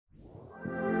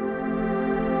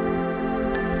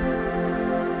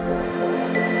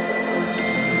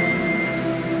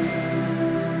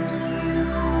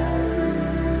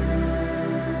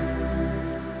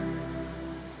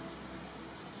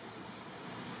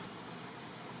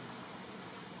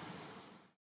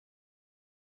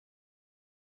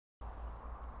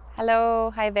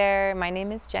Hello, hi there. My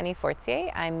name is Jenny Fortier.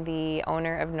 I'm the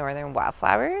owner of Northern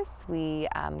Wildflowers. We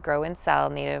grow and sell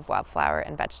native wildflower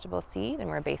and vegetable seed, and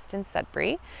we're based in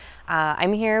Sudbury.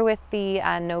 I'm here with the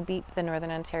No Beep, the Northern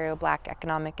Ontario Black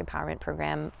Economic Empowerment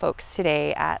Program folks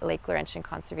today at Lake Laurentian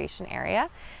Conservation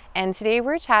Area. And today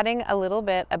we're chatting a little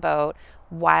bit about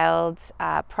wild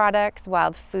products,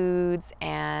 wild foods,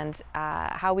 and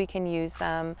how we can use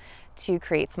them to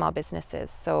create small businesses.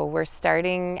 So we're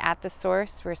starting at the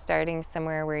source. We're starting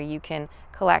somewhere where you can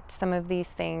collect some of these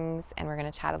things, and we're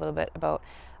going to chat a little bit about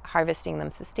harvesting them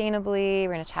sustainably.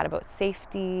 We're going to chat about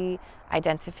safety,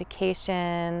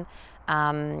 identification,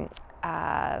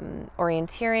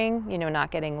 orienteering,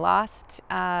 not getting lost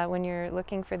when you're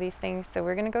looking for these things. So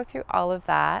we're going to go through all of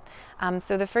that.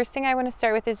 So the first thing I want to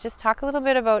start with is just talk a little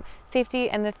bit about safety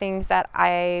and the things that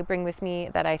I bring with me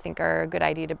that I think are a good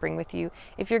idea to bring with you.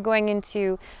 If you're going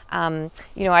into, I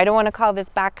don't want to call this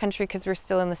backcountry because we're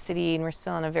still in the city and we're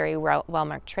still on a very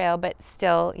well-marked trail, but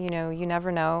still, you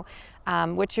never know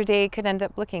what your day could end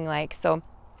up looking like. So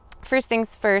first things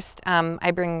first, I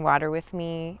bring water with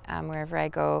me wherever I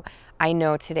go. I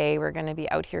know today we're going to be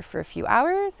out here for a few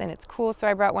hours and it's cool, so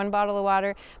I brought one bottle of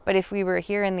water. But if we were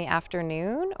here in the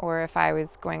afternoon, or if I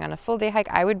was going on a full day hike,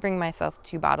 I would bring myself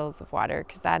 2 bottles of water,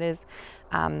 because that is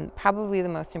probably the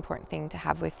most important thing to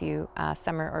have with you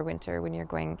summer or winter when you're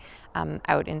going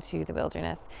out into the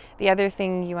wilderness. The other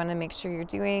thing you want to make sure you're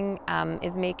doing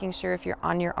is making sure, if you're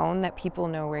on your own, that people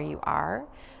know where you are.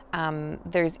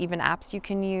 There's even apps you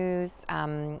can use.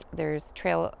 There's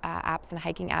trail apps and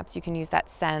hiking apps you can use that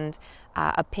send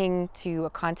a ping to a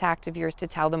contact of yours to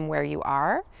tell them where you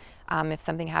are if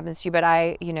something happens to you. But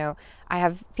I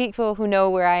have people who know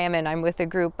where I am and I'm with a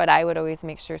group, but I would always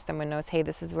make sure someone knows, hey,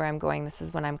 this is where I'm going, this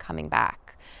is when I'm coming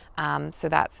back. So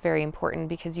that's very important,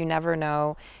 because you never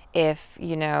know if,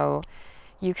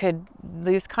 you could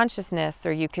lose consciousness,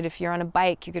 or you could, if you're on a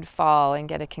bike, you could fall and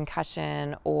get a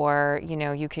concussion, or,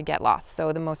 you could get lost.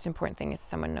 So the most important thing is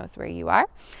someone knows where you are.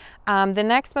 The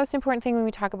next most important thing when we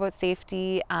talk about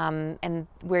safety, and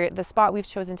where the spot we've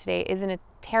chosen today isn't a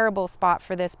terrible spot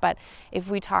for this, but if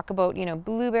we talk about,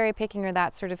 blueberry picking or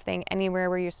that sort of thing, anywhere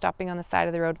where you're stopping on the side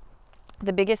of the road,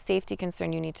 the biggest safety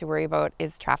concern you need to worry about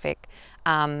is traffic.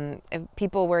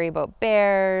 People worry about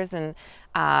bears and,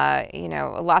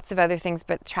 lots of other things,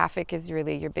 but traffic is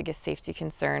really your biggest safety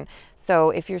concern.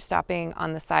 So if you're stopping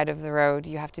on the side of the road,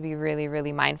 you have to be really,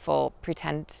 really mindful.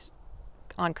 Pretend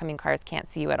oncoming cars can't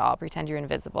see you at all. Pretend you're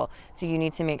invisible. So you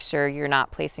need to make sure you're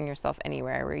not placing yourself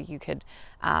anywhere where you could,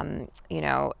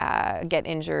 get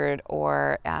injured,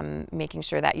 or making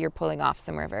sure that you're pulling off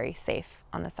somewhere very safe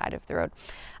on the side of the road.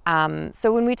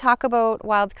 So when we talk about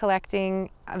wild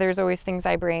collecting, there's always things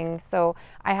I bring. So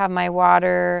I have my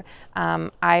water.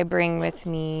 I bring with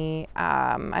me,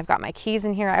 I've got my keys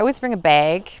in here. I always bring a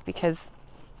bag, because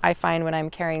I find when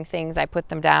I'm carrying things, I put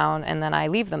them down and then I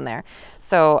leave them there.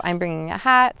 So I'm bringing a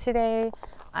hat today.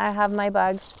 I have my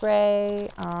bug spray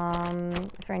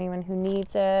for anyone who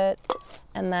needs it.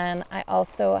 And then I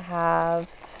also have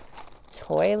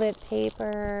toilet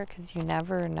paper, because you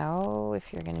never know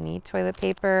if you're going to need toilet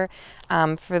paper.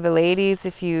 For the ladies,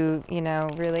 if you,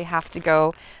 really have to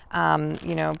go, kind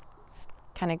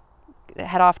of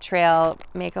head off trail,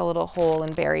 make a little hole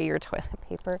and bury your toilet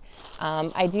paper.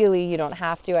 Ideally, you don't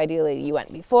have to. Ideally, you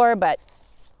went before, but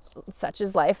such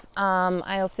is life.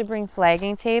 I also bring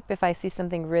flagging tape if I see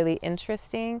something really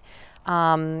interesting.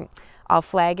 I'll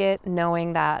flag it,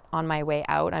 knowing that on my way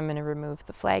out, I'm going to remove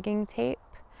the flagging tape.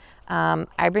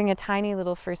 I bring a tiny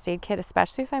little first aid kit,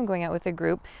 especially if I'm going out with a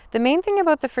group. The main thing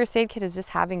about the first aid kit is just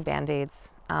having Band-Aids.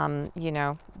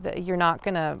 You're not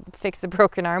going to fix a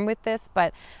broken arm with this,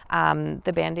 but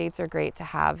the Band-Aids are great to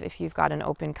have if you've got an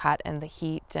open cut, and the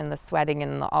heat and the sweating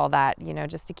and all that,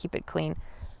 just to keep it clean.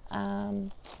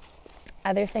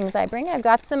 Other things I bring, I've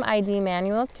got some ID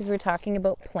manuals, because we're talking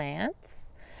about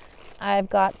plants. I've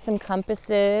got some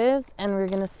compasses, and we're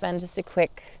going to spend just a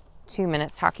quick 2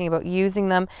 minutes talking about using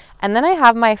them. And then I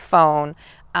have my phone.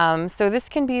 So this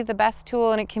can be the best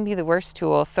tool and it can be the worst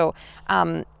tool. So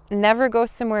never go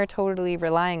somewhere totally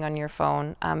relying on your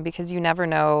phone, because you never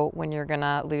know when you're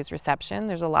gonna lose reception.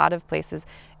 There's a lot of places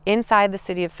inside the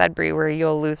city of Sudbury where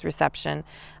you'll lose reception,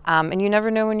 and you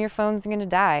never know when your phone's gonna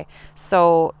die.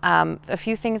 So a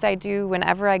few things I do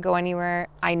whenever I go anywhere,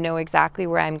 I know exactly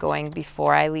where I'm going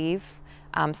before I leave.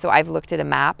 So I've looked at a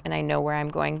map and I know where I'm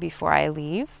going before I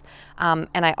leave.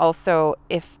 And I also,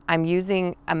 if I'm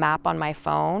using a map on my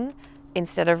phone,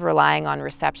 instead of relying on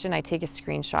reception, I take a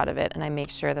screenshot of it and I make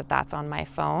sure that that's on my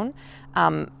phone.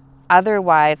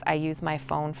 Otherwise, I use my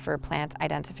phone for plant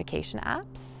identification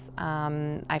apps.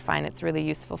 I find it's really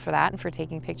useful for that and for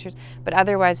taking pictures, but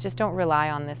otherwise just don't rely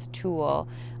on this tool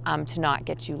to not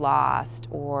get you lost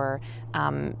or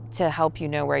to help you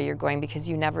know where you're going, because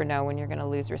you never know when you're going to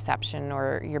lose reception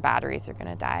or your batteries are going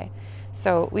to die.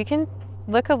 So we can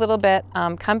look a little bit.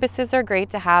 Compasses are great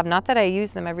to have. Not that I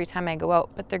use them every time I go out,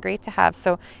 but they're great to have.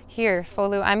 So here,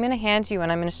 Folu, I'm going to hand you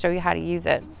and I'm going to show you how to use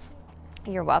it.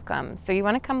 You're welcome. So you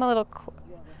want to come a little...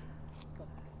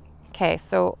 Okay,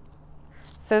 so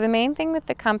the main thing with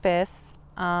the compass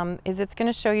is it's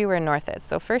going to show you where north is.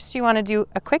 So first you want to do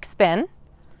a quick spin,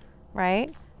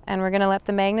 right? And we're going to let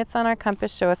the magnets on our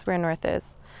compass show us where north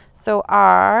is. So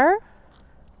our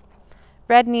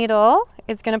red needle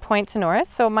is going to point to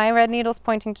north. So my red needle is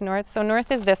pointing to north. So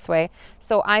north is this way.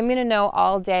 So I'm going to know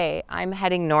all day I'm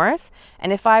heading north.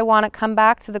 And if I want to come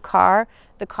back to the car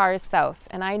is south.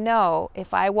 And I know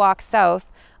if I walk south,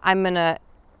 I'm going to,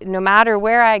 no matter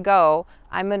where I go,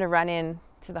 I'm going to run into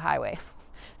the highway.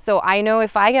 So I know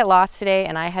if I get lost today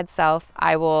and I head south,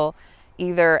 I will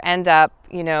either end up,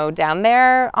 you know, down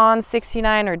there on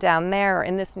 69 or down there or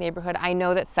in this neighborhood. I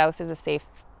know that south is a safe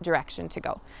direction to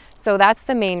go. So that's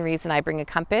the main reason I bring a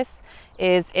compass,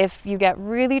 is if you get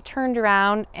really turned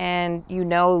around and you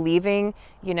know leaving,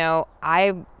 you know,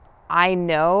 I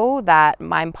know that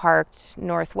I'm parked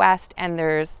northwest and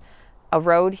there's a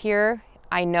road here.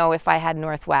 I know if I head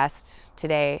northwest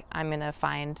today, I'm going to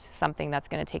find something that's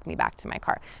going to take me back to my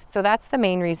car. So that's the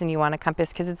main reason you want a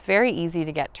compass, because it's very easy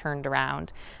to get turned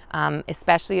around,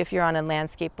 especially if you're on a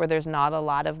landscape where there's not a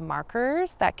lot of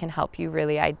markers that can help you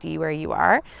really ID where you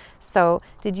are. So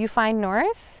did you find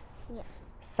north? Yeah.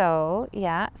 So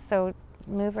yeah, so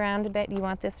move around a bit. You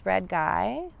want this red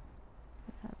guy.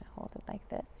 Hold it like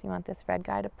this. You want this red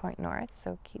guy to point north,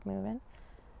 so keep moving.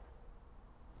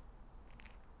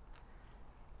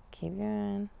 Keep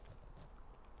going.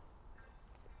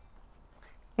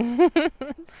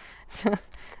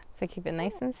 So keep it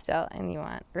nice and still, and you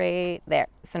want right there.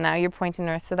 So now you're pointing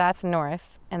north, so that's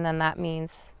north, and then that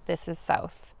means this is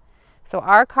south. So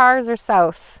our cars are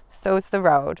south, so is the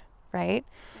road, right?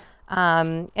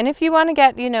 And if you want to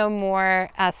get, you know, more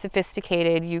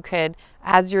sophisticated, you could,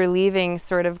 as you're leaving,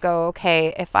 sort of go,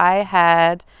 okay, if I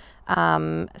had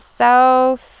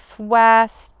southwest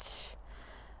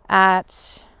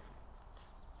at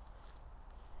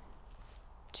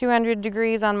 200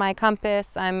 degrees on my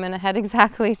compass, I'm going to head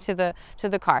exactly to the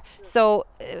car. So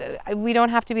we don't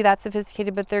have to be that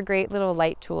sophisticated, but they're great little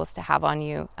light tools to have on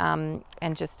you, and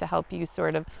just to help you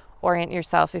sort of orient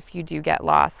yourself if you do get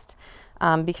lost.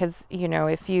 Because, you know,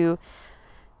 if you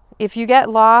get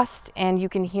lost and you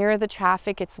can hear the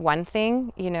traffic, it's one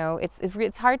thing. You know,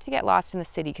 it's hard to get lost in the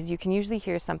city because you can usually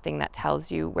hear something that tells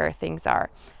you where things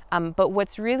are. But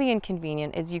what's really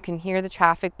inconvenient is you can hear the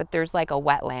traffic, but there's like a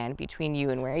wetland between you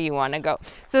and where you want to go.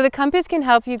 So the compass can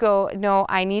help you go, no,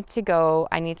 I need to go,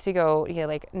 you know,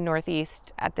 like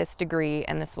northeast at this degree,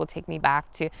 and this will take me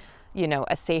back to, you know,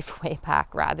 a safe way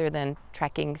back rather than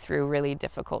trekking through really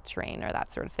difficult terrain or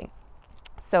that sort of thing.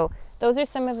 So those are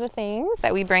some of the things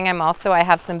that we bring. I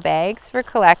have some bags for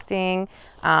collecting.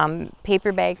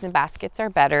 Paper bags and baskets are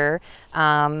better.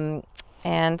 And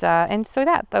so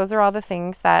those are all the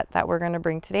things that we're going to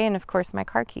bring today. And of course my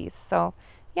car keys. So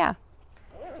yeah.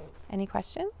 Any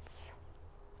questions?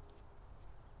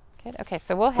 Good. Okay,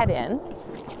 so we'll head in.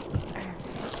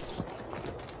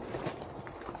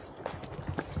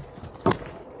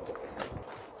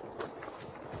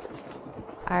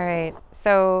 All right.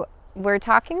 So we're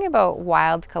talking about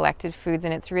wild collected foods,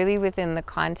 and it's really within the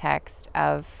context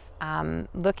of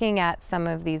looking at some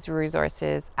of these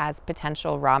resources as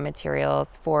potential raw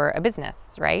materials for a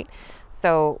business, right?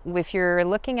 So if you're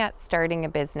looking at starting a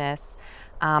business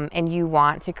and you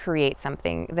want to create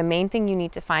something, the main thing you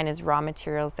need to find is raw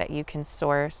materials that you can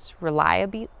source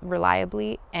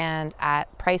reliably and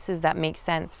at prices that make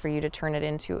sense for you to turn it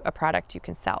into a product you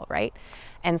can sell, right?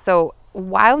 And so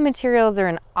wild materials are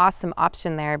an awesome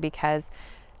option there because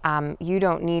you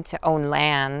don't need to own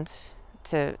land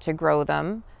to grow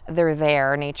them. They're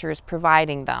there, nature is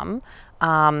providing them.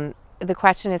 The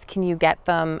question is, can you get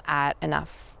them at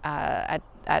enough, at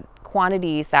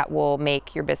quantities that will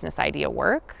make your business idea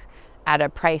work at a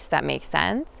price that makes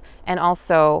sense? And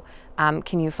also,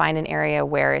 can you find an area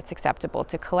where it's acceptable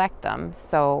to collect them?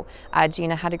 So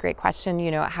Gina had a great question,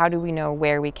 you know, how do we know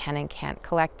where we can and can't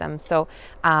collect them? So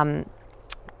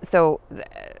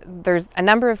there's a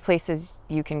number of places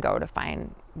you can go to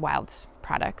find wild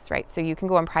products, right? So you can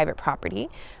go on private property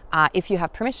if you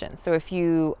have permission. So if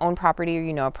you own property or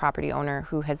you know a property owner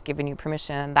who has given you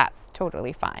permission, that's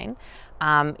totally fine.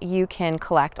 You can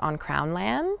collect on Crown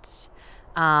land.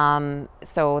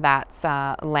 So that's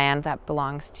land that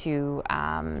belongs to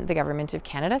the government of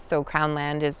Canada. So Crown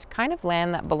land is kind of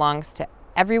land that belongs to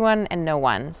everyone and no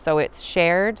one. So it's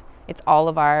shared, it's all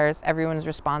of ours, everyone's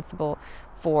responsible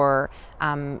for,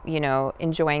 you know,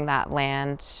 enjoying that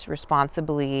land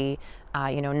responsibly,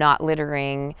 you know, not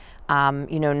littering,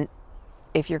 you know,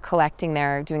 if you're collecting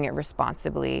there, doing it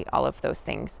responsibly, all of those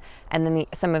things. And then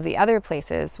some of the other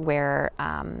places where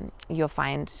you'll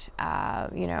find,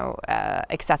 you know,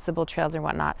 accessible trails and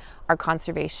whatnot are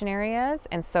conservation areas.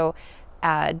 And so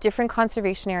different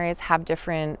conservation areas have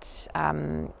different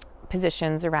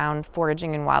positions around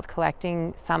foraging and wild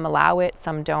collecting. Some allow it,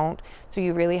 some don't. So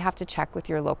you really have to check with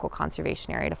your local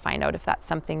conservation area to find out if that's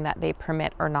something that they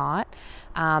permit or not.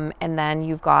 And then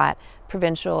you've got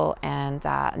provincial and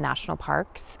national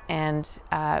parks, and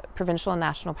provincial and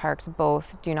national parks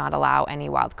both do not allow any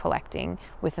wild collecting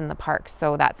within the parks.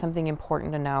 So that's something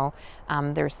important to know.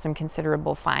 There's some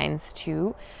considerable fines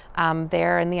too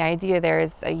there, and the idea there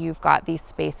is that you've got these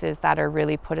spaces that are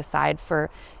really put aside for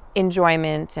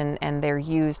enjoyment, and they're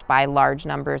used by large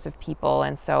numbers of people,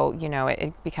 and so, you know,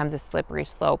 it becomes a slippery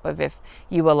slope of if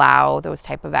you allow those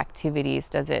type of activities,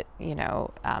 does it, you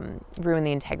know, ruin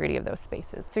the integrity of those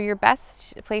spaces. So your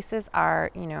best places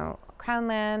are, you know, Crown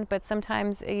land, but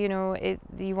sometimes, you know,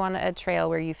 you want a trail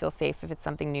where you feel safe if it's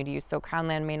something new to you. So Crown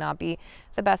land may not be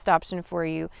the best option for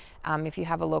you. If you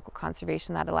have a local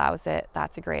conservation that allows it,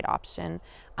 that's a great option.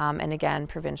 And again,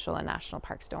 provincial and national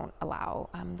parks don't allow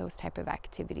those type of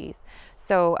activities.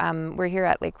 So we're here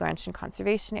at Lake Laurentian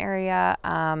Conservation Area,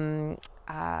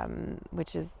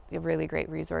 which is a really great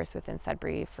resource within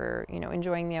Sudbury for, you know,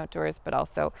 enjoying the outdoors, but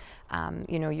also,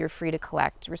 you know, you're free to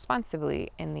collect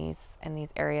responsibly in these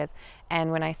areas.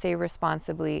 And when I say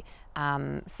responsibly,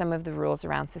 some of the rules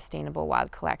around sustainable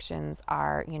wild collections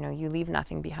are, you know, you leave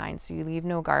nothing behind. So you leave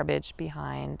no garbage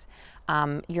behind.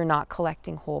 You're not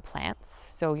collecting whole plants.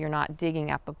 So you're not digging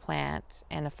up a plant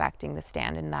and affecting the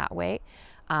stand in that way.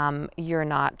 You're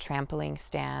not trampling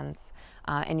stands.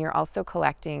 And you're also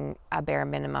collecting a bare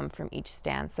minimum from each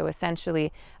stand. So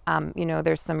essentially, you know,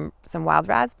 there's some wild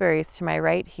raspberries to my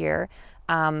right here.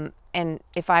 And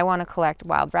if I want to collect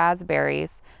wild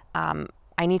raspberries,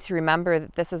 I need to remember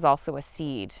that this is also a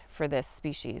seed for this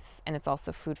species, and it's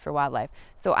also food for wildlife.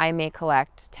 So I may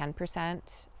collect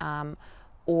 10%,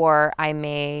 or I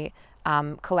may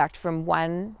collect from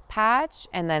one patch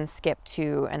and then skip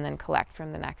two and then collect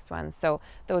from the next one. So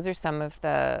those are some of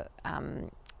the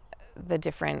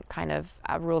different kind of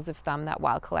rules of thumb that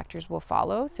wild collectors will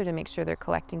follow. So to make sure they're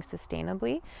collecting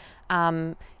sustainably,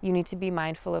 you need to be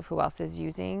mindful of who else is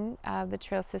using the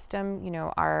trail system. You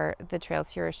know, the trails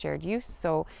here are shared use,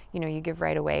 so, you know, you give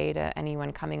right away to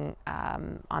anyone coming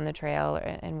on the trail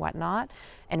and whatnot,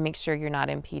 and make sure you're not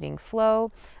impeding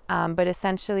flow. But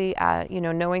essentially, you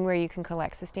know, knowing where you can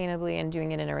collect sustainably and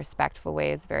doing it in a respectful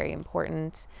way is very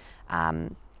important.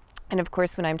 And of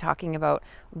course, when I'm talking about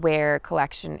where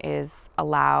collection is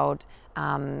allowed,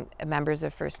 members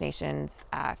of First Nations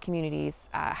communities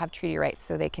have treaty rights,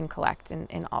 so they can collect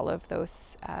in all of those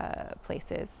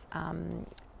places, and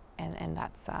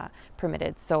that's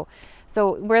permitted. So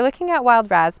we're looking at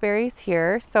wild raspberries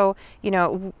here. So, you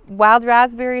know, wild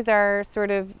raspberries are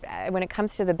sort of, when it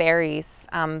comes to the berries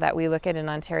that we look at in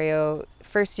Ontario,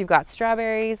 first you've got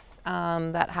strawberries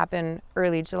that happen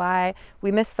early July.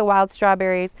 We miss the wild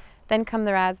strawberries. Then come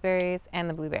the raspberries and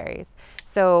the blueberries.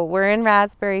 So we're in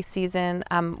raspberry season.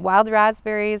 Wild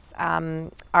raspberries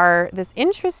are this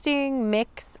interesting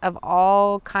mix of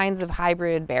all kinds of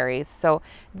hybrid berries. So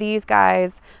these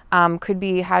guys could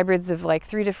be hybrids of like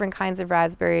 3 different kinds of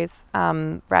raspberries.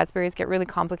 Raspberries get really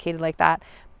complicated like that.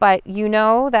 But you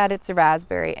know that it's a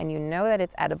raspberry, and you know that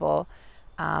it's edible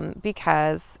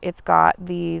because it's got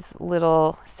these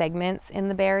little segments in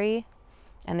the berry,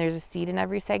 and there's a seed in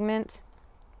every segment.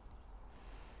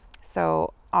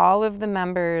 So all of the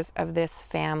members of this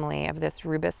family, of this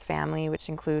rubus family, which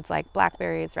includes like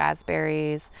blackberries,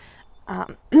 raspberries,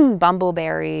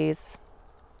 bumbleberries,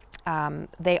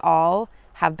 they all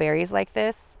have berries like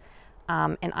this.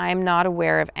 And I'm not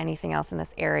aware of anything else in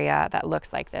this area that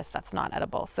looks like this that's not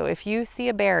edible. So if you see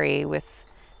a berry with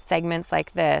segments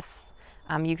like this,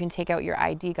 you can take out your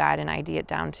ID guide and ID it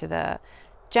down to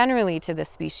generally to the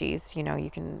species. You know, you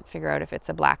can figure out if it's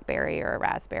a blackberry or a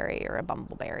raspberry or a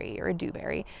bumbleberry or a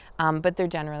dewberry, but they're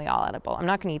generally all edible. I'm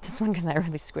not going to eat this one because I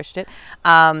really squished it.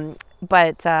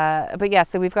 But yeah,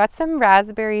 so we've got some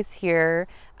raspberries here.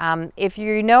 If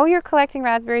you know you're collecting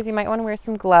raspberries, you might want to wear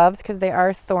some gloves because they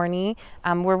are thorny.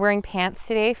 We're wearing pants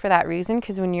today for that reason,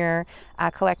 because when you're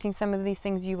collecting some of these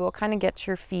things, you will kind of get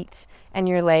your feet and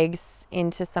your legs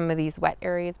into some of these wet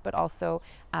areas. But also,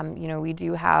 you know, we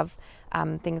do have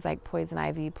things like poison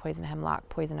ivy, poison hemlock,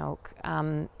 poison oak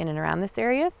in and around this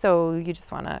area. So you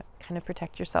just want to kind of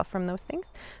protect yourself from those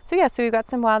things. So yeah, so we've got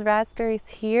some wild raspberries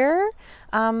here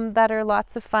that are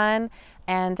lots of fun.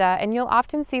 And you'll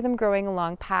often see them growing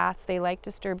along paths. They like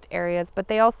disturbed areas, but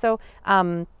they also,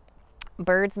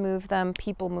 birds move them,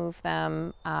 people move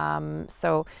them.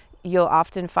 So you'll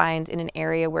often find in an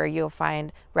area where you'll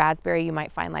find raspberry, you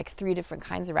might find like 3 different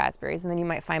kinds of raspberries, and then you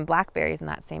might find blackberries in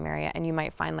that same area, and you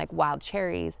might find like wild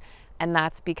cherries. And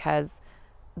that's because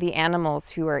the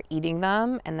animals who are eating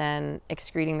them and then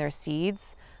excreting their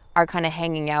seeds are kind of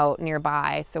hanging out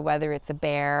nearby. So whether it's a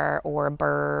bear or a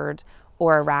bird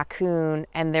or a raccoon,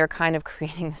 and they're kind of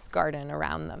creating this garden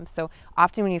around them. So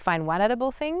often when you find one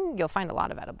edible thing, you'll find a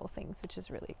lot of edible things, which is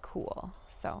really cool.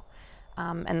 So,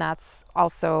 and that's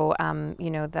also, you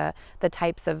know, the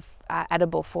types of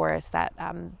edible forests that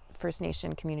First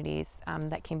Nation communities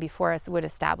that came before us would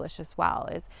establish as well,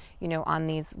 is, you know, on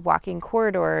these walking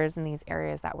corridors and these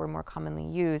areas that were more commonly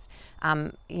used,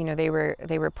 you know, they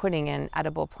were putting in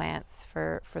edible plants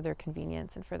for their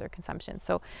convenience and for their consumption.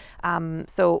 So,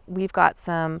 so we've got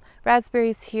some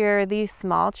raspberries here. These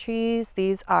small trees,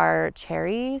 these are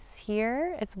cherries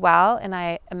here as well. And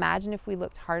I imagine if we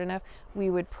looked hard enough,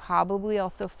 we would probably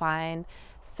also find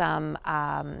some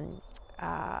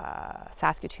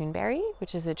Saskatoon berry,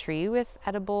 which is a tree with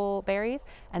edible berries,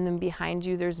 and then behind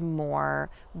you there's more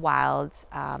wild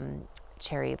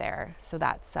cherry there. So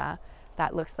that's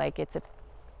that looks like it's a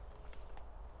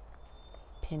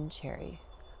pin cherry.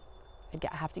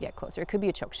 I have to get closer. It could be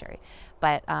a choke cherry,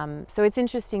 but so it's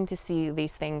interesting to see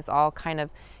these things all kind of,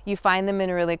 you find them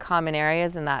in really common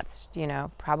areas, and that's, you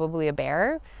know, probably a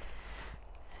bear,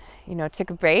 you know, took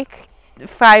a break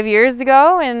 5 years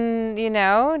ago and, you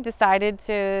know, decided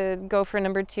to go for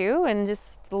number 2 and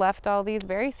just left all these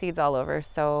berry seeds all over.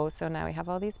 So now we have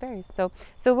all these berries. So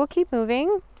we'll keep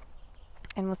moving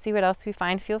and we'll see what else we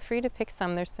find. Feel free to pick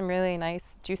some. There's some really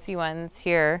nice juicy ones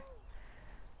here.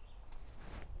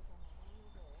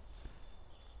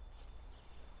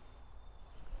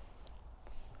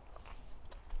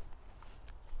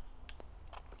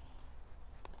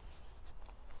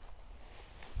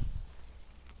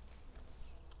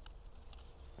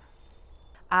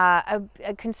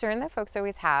 A concern that folks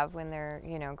always have when they're,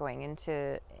 you know, going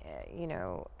into,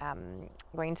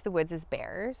 going into the woods is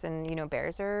bears. And, you know,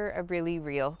 bears are a really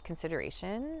real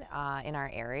consideration in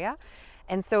our area.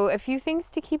 And so a few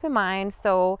things to keep in mind.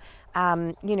 So,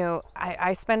 you know,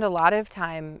 I spend a lot of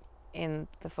time in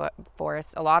the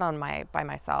forest, a lot by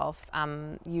myself,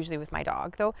 usually with my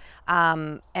dog though.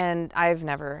 And I've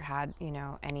never had, you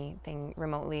know, anything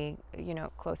remotely, you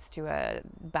know, close to a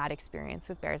bad experience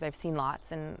with bears. I've seen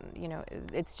lots, and, you know,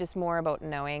 it's just more about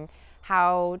knowing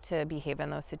how to behave in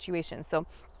those situations. So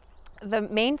the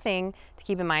main thing to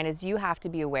keep in mind is you have to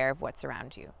be aware of what's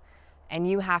around you, and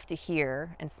you have to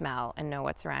hear and smell and know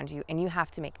what's around you, and you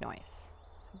have to make noise,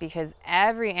 because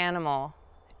every animal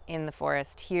in the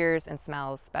forest hears and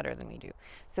smells better than we do.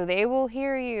 So they will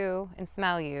hear you and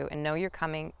smell you and know you're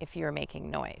coming if you're making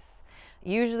noise.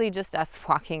 Usually just us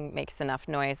walking makes enough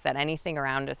noise that anything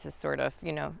around us is sort of,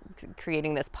 you know,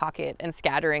 creating this pocket and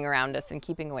scattering around us and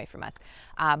keeping away from us.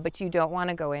 But you don't want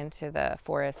to go into the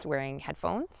forest wearing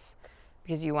headphones,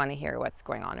 because you want to hear what's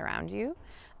going on around you.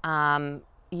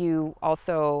 You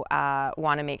also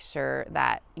want to make sure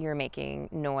that you're making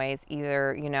noise.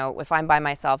 Either, you know, if I'm by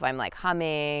myself, I'm like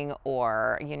humming,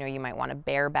 or, you know, you might want a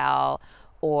bear bell,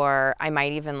 or I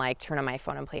might even like turn on my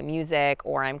phone and play music,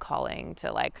 or I'm calling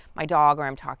to like my dog, or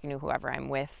I'm talking to whoever I'm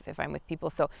with if I'm with people.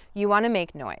 So you want to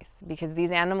make noise, because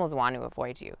these animals want to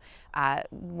avoid you.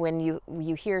 When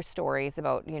you hear stories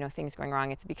about, you know, things going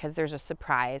wrong, it's because there's a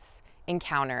surprise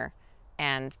encounter,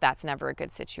 and that's never a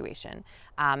good situation.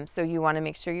 So you want to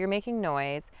make sure you're making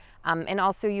noise. And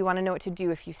also you want to know what to do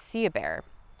if you see a bear.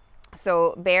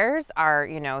 So bears are,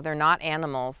 you know, they're not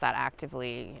animals that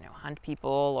actively, you know, hunt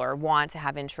people or want to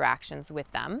have interactions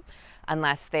with them.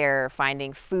 Unless they're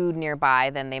finding food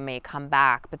nearby, then they may come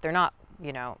back, but they're not,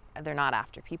 you know, they're not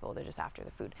after people, they're just after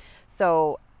the food.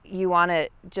 So you want to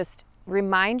just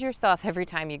remind yourself every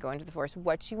time you go into the forest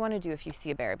what you want to do if you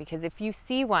see a bear, because if you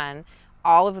see one,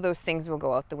 all of those things will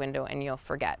go out the window and you'll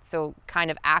forget. So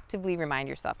kind of actively remind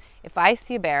yourself, if I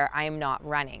see a bear, I am not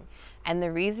running. And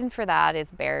the reason for that is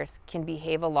bears can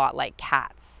behave a lot like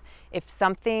cats. if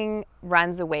something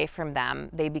runs away from them,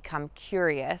 they become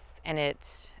curious, and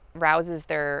it rouses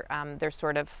their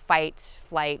sort of fight,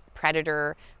 flight,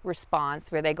 predator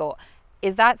response, where they go,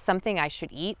 is that something I should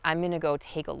eat? I'm going to go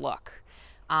take a look.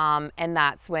 And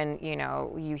that's when, you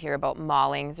know, you hear about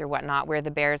maulings or whatnot, where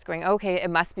the bear is going, okay, it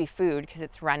must be food because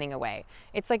it's running away.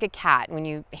 It's like a cat. When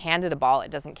you hand it a ball,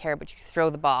 it doesn't care, but you throw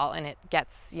the ball and it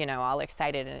gets, you know, all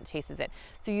excited and it chases it.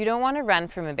 So you don't want to run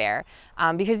from a bear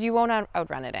because you won't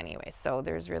outrun it anyway. So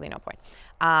there's really no point.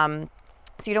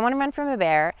 So you don't want to run from a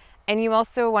bear. And you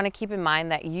also want to keep in mind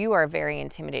that you are very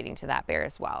intimidating to that bear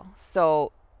as well.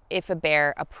 So if a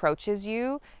bear approaches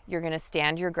you, you're going to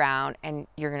stand your ground and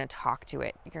you're going to talk to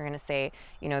it. You're going to say,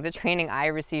 you know, the training I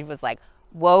received was like,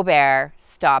 whoa, bear,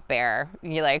 stop, bear.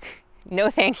 You're like, no,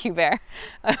 thank you, bear.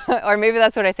 Or maybe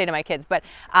that's what I say to my kids. But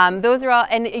those are all,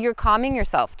 and you're calming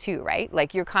yourself too, right?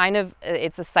 Like you're kind of,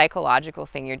 it's a psychological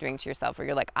thing you're doing to yourself where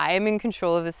you're like, I am in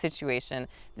control of this situation.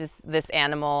 This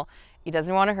animal, it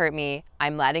doesn't want to hurt me.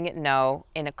 I'm letting it know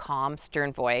in a calm,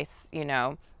 stern voice, you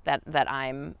know, that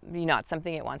I'm not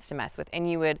something it wants to mess with, and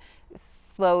you would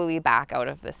slowly back out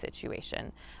of the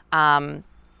situation.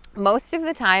 Most of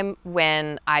the time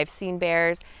when I've seen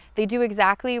bears, they do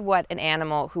exactly what an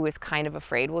animal who is kind of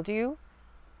afraid will do.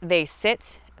 They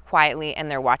sit quietly and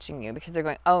they're watching you because they're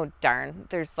going, oh darn,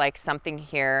 there's like something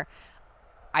here.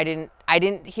 I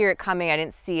didn't hear it coming, I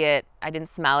didn't see it, I didn't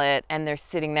smell it, and they're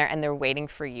sitting there and they're waiting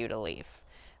for you to leave.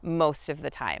 Most of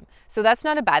the time. So that's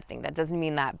not a bad thing. That doesn't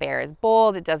mean that bear is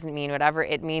bold. It doesn't mean whatever.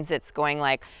 It means it's going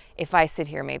like, if I sit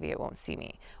here, maybe it won't see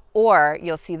me. Or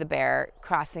you'll see the bear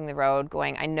crossing the road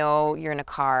going, I know you're in a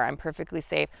car, I'm perfectly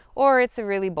safe. Or it's a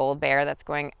really bold bear that's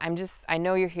going, I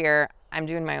know you're here, I'm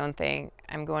doing my own thing,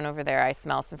 I'm going over there, I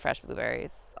smell some fresh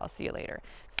blueberries, I'll see you later.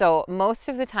 So most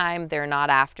of the time they're not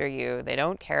after you, they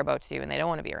don't care about you, and they don't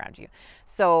want to be around you.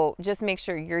 So just make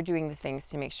sure you're doing the things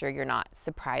to make sure you're not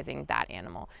surprising that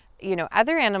animal. You know,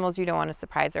 other animals you don't want to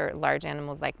surprise are large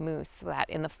animals like moose that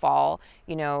in the fall,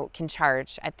 you know, can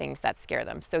charge at things that scare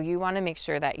them. So you want to make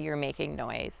sure that you're making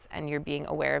noise and you're being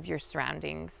aware of your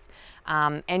surroundings,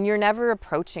 and you're never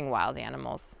approaching wild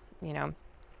animals, you know.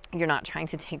 You're not trying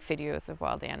to take videos of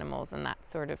wild animals and that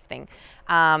sort of thing.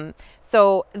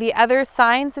 So the other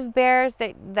signs of bears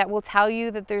that will tell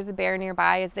you that there's a bear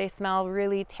nearby is they smell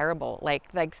really terrible,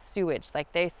 like sewage,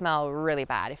 like they smell really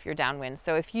bad if you're downwind.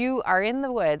 So if you are in the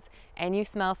woods and you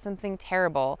smell something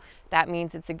terrible, that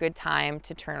means it's a good time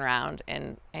to turn around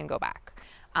and go back.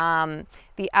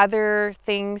 The other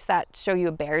things that show you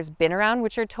a bear's been around,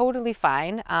 which are totally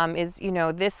fine, is, you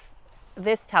know, this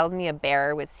tells me a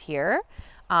bear was here.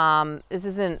 This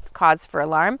isn't cause for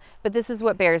alarm, but this is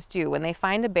what bears do. When they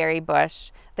find a berry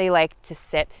bush, they like to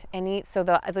sit and eat. So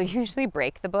they'll usually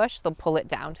break the bush, they'll pull it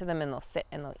down to them and they'll sit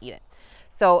and they'll eat it.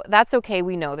 So that's okay,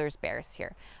 we know there's bears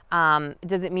here.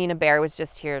 Does it mean a bear was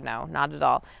just here? No, not at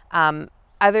all.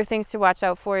 Other things to watch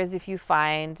out for is if you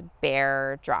find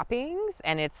bear droppings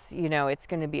and it's, you know, it's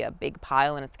going to be a big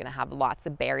pile and it's going to have lots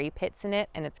of berry pits in it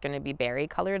and it's going to be berry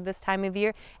colored this time of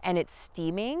year and it's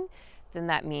steaming, then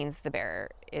that means the bear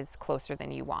is closer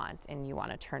than you want and you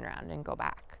want to turn around and go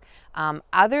back.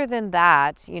 Other than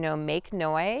that, you know, make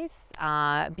noise,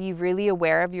 be really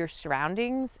aware of your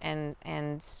surroundings,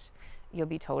 and you'll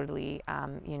be totally,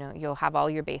 you know, you'll have all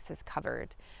your bases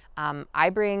covered. I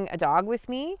bring a dog with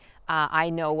me. I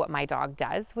know what my dog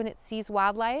does when it sees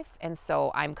wildlife, and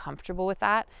so I'm comfortable with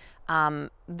that.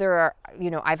 There are, you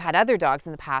know, I've had other dogs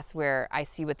in the past where I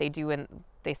see what they do when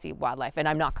they see wildlife and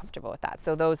I'm not comfortable with that.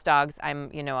 So those dogs I'm,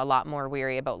 you know, a lot more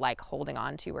weary about like holding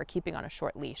on to or keeping on a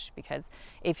short leash, because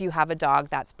if you have a dog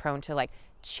that's prone to like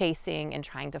chasing and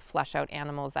trying to flush out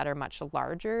animals that are much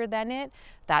larger than it,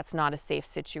 that's not a safe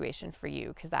situation for you,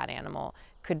 because that animal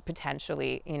could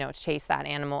potentially, you know, chase that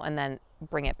animal and then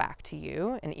bring it back to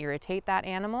you and irritate that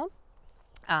animal.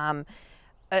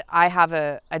 I have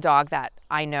a dog that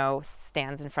I know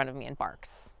stands in front of me and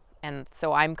barks, and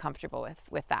so I'm comfortable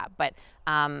with that. But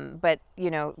you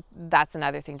know, that's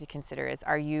another thing to consider is,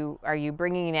 are you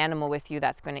bringing an animal with you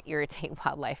that's going to irritate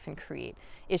wildlife and create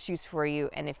issues for you?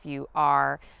 And if you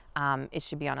are, it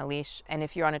should be on a leash. And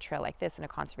if you're on a trail like this in a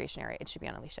conservation area, it should be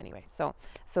on a leash anyway. So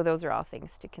those are all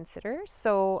things to consider.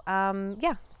 So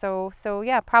yeah, so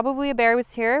yeah, probably a bear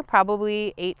was here,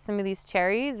 probably ate some of these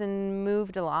cherries and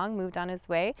moved on his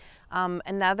way.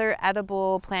 Another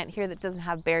edible plant here that doesn't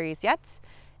have berries yet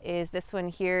is this one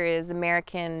here, is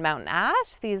American mountain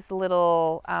ash, these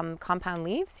little compound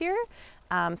leaves here.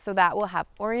 So that will have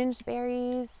orange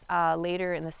berries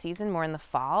later in the season, more in the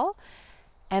fall.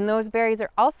 And those berries are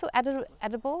also edible.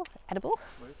 What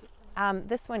is it?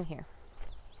 This one here,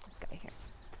 this guy here.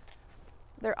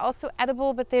 They're also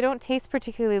edible, but they don't taste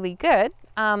particularly good.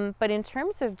 But in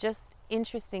terms of just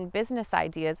interesting business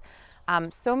ideas,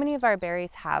 so many of our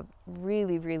berries have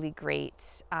really, really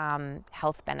great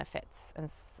health benefits,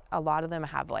 and a lot of them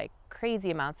have like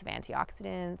crazy amounts of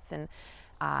antioxidants,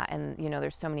 and you know,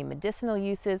 there's so many medicinal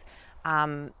uses.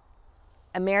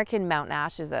 American mountain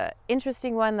ash is an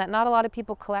interesting one that not a lot of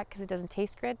people collect because it doesn't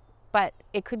taste good, but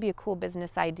it could be a cool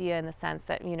business idea in the sense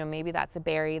that, you know, maybe that's a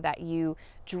berry that you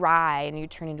dry and you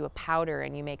turn into a powder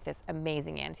and you make this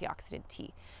amazing antioxidant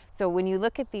tea. So when you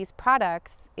look at these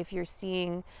products, if you're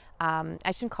seeing,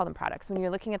 I shouldn't call them products, when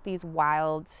you're looking at these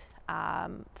wild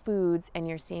foods and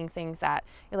you're seeing things that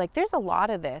you're like, there's a lot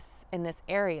of this in this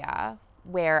area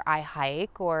where I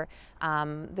hike, or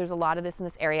there's a lot of this in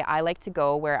this area I like to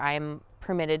go where I'm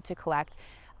permitted to collect.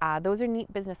 Those are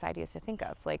neat business ideas to think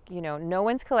of. Like, you know, no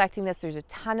one's collecting this. There's a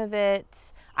ton of it.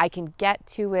 I can get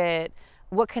to it.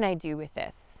 What can I do with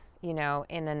this, you know,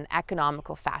 in an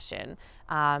economical fashion?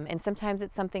 And sometimes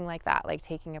it's something like that, like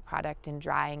taking a product and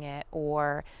drying it,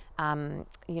 or,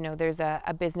 you know, there's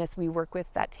a business we work with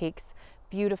that takes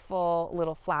beautiful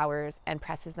little flowers and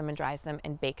presses them and dries them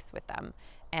and bakes with them.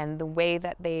 And the way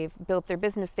that they've built their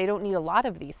business, they don't need a lot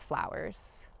of these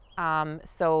flowers.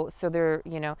 So they're,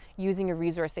 you know, using a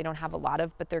resource they don't have a lot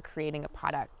of, but they're creating a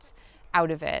product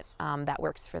out of it that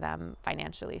works for them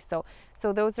financially. So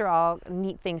those are all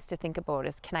neat things to think about,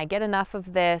 is can I get enough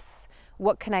of this?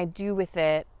 What can I do with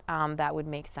it that would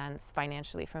make sense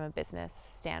financially from a business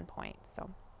standpoint? So,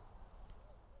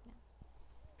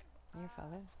 yeah. Your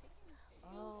father.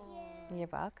 Oh. You're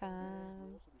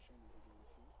welcome.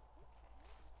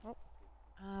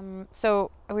 So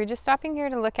we're just stopping here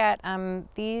to look at,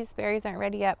 these berries aren't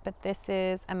ready yet, but this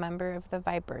is a member of the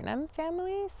viburnum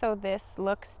family. So this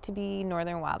looks to be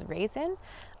northern wild raisin.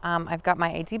 I've got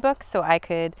my ID books, so I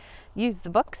could use the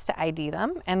books to ID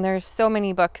them. And there's so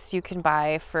many books you can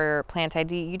buy for plant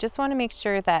ID. You just want to make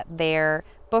sure that they're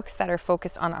books that are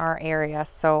focused on our area.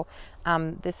 So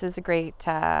this is a great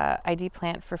ID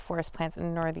plant for forest plants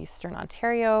in northeastern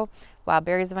Ontario, wild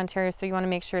berries of Ontario. So you want to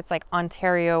make sure it's like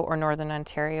Ontario or northern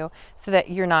Ontario, so that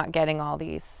you're not getting all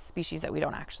these species that we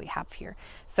don't actually have here.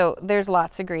 So there's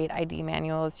lots of great ID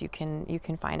manuals you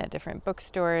can find at different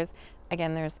bookstores.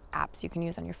 Again, there's apps you can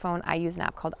use on your phone. I use an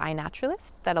app called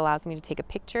iNaturalist that allows me to take a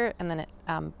picture, and then it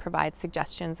provides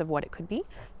suggestions of what it could be.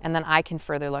 And then I can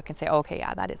further look and say, oh, okay,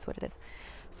 yeah, that is what it is.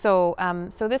 So,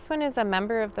 so this one is a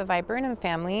member of the viburnum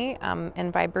family,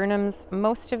 and viburnums,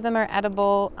 most of them are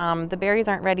edible. The berries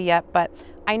aren't ready yet, but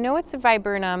I know it's a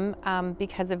viburnum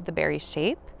because of the berry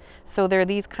shape. So they're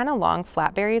these kind of long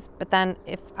flat berries, but then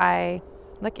if I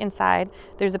look inside,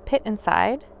 there's a pit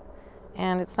inside,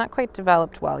 and it's not quite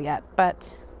developed well yet,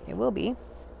 but it will be.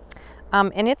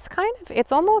 And it's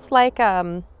it's almost like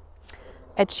a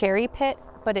cherry pit,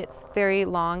 but it's very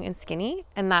long and skinny,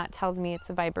 and that tells me it's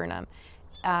a viburnum.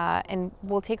 And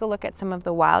we'll take a look at some of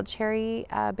the wild cherry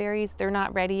berries. They're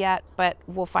not ready yet, but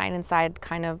we'll find inside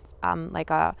kind of like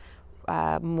a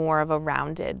more of a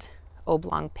rounded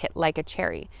oblong pit like a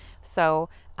cherry. So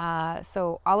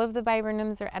all of the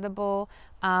viburnums are edible.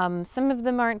 Some of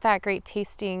them aren't that great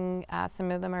tasting.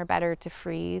 Some of them are better to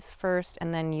freeze first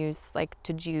and then use like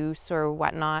to juice or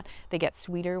whatnot. They get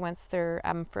sweeter once they're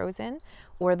frozen,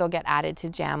 or they'll get added to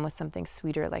jam with something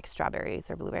sweeter like strawberries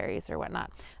or blueberries or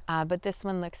whatnot. But this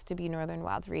one looks to be northern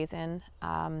wild raisin.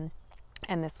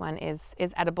 And this one is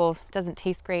edible. Doesn't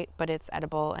taste great, but it's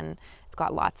edible, and it's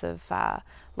got lots of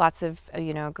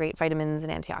you know, great vitamins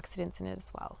and antioxidants in it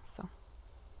as well. So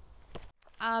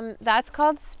that's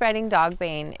called spreading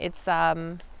dogbane. It's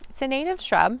a native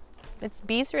shrub.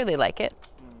 Bees really like it,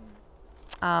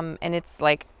 and it's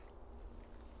like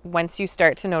once you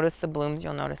start to notice the blooms,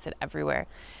 you'll notice it everywhere,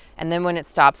 and then when it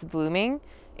stops blooming,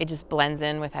 it just blends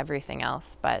in with everything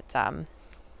else. But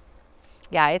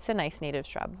yeah, it's a nice native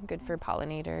shrub, good for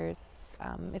pollinators.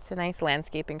 It's a nice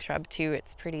landscaping shrub too.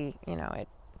 It's pretty, you know,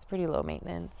 it's pretty low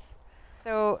maintenance.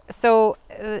 So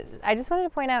I just wanted to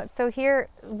point out, so here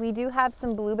we do have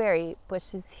some blueberry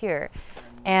bushes here,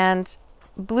 and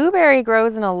blueberry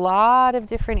grows in a lot of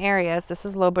different areas. This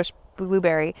is low bush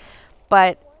blueberry,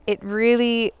 but it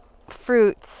really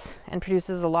fruits and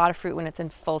produces a lot of fruit when it's in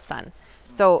full sun.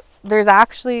 So there's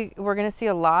actually, we're going to see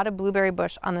a lot of blueberry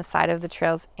bush on the side of the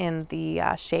trails in the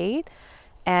shade.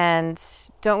 And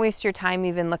don't waste your time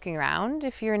even looking around.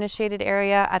 If you're in a shaded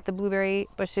area at the blueberry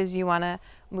bushes, you want to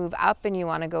move up and you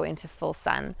want to go into full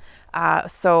sun.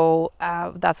 So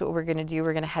that's what we're going to do.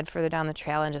 We're going to head further down the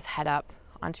trail and just head up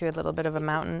onto a little bit of a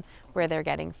mountain where they're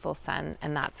getting full sun,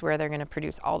 and that's where they're going to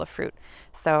produce all the fruit.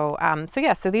 So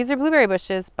so these are blueberry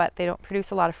bushes, but they don't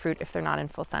produce a lot of fruit if they're not in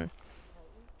full sun.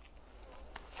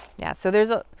 Yeah, so there's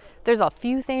a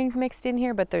few things mixed in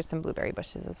here, but there's some blueberry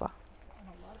bushes as well.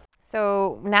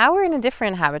 So now we're in a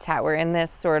different habitat. We're in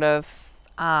this sort of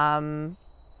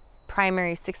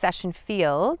primary succession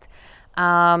field.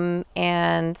 And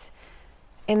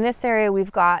in this area,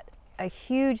 we've got a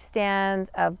huge stand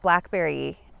of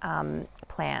blackberry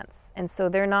plants. And so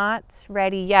they're not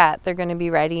ready yet. They're going to be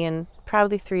ready in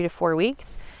probably 3 to 4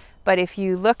 weeks. But if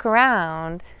you look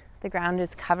around, the ground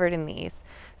is covered in these.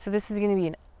 So this is going to be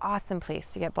an awesome place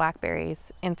to get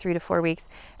blackberries in 3 to 4 weeks.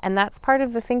 And that's part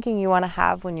of the thinking you want to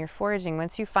have when you're foraging.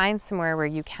 Once you find somewhere where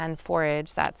you can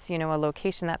forage, that's, you know, a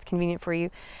location that's convenient for you,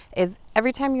 is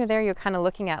every time you're there, you're kind of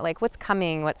looking at like what's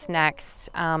coming, what's next,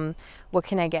 what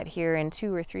can I get here in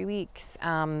 2 or 3 weeks,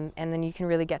 and then you can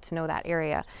really get to know that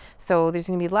area. So there's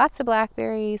going to be lots of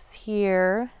blackberries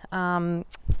here, and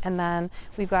then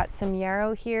we've got some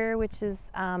yarrow here, which is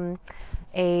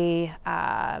a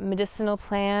medicinal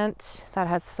plant that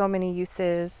has so many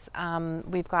uses.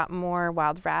 We've got more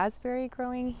wild raspberry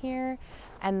growing here,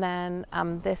 and then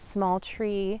this small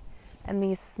tree, and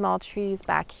these small trees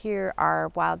back here are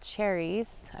wild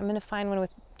cherries. I'm going to find one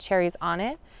with cherries on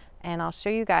it, and I'll show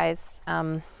you guys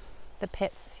the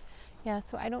pits. Yeah,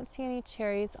 so I don't see any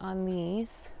cherries on these,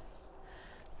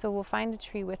 so we'll find a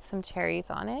tree with some cherries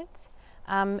on it.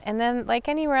 And then, like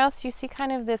anywhere else, you see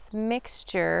kind of this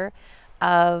mixture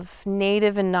of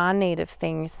native and non-native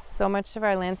things. So much of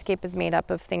our landscape is made up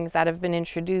of things that have been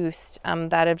introduced,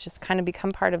 that have just kind of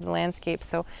become part of the landscape.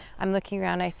 So I'm looking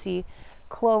around, I see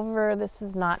clover, this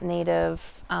is not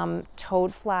native,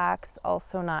 toadflax,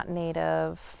 also not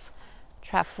native,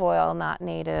 trefoil, not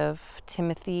native,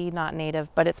 timothy, not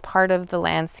native, but it's part of the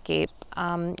landscape,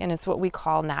 and it's what we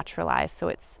call naturalized. So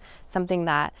it's something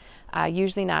that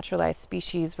usually naturalized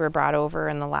species were brought over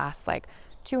in the last like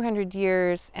 200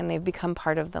 years, and they've become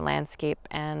part of the landscape,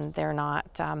 and they're not,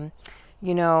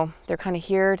 you know, they're kind of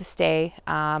here to stay,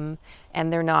 and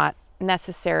they're not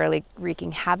necessarily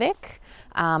wreaking havoc,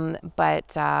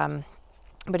 but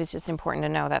it's just important to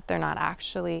know that they're not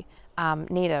actually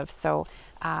native. So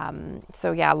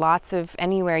yeah, lots of,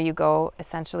 anywhere you go,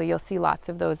 essentially, you'll see lots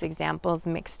of those examples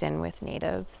mixed in with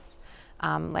natives,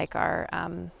 like our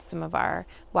some of our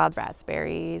wild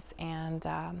raspberries, and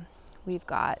we've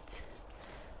got,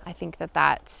 I think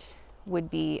that would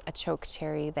be a choke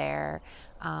cherry there.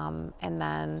 And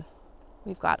then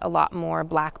we've got a lot more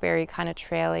blackberry kind of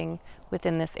trailing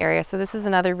within this area. So this is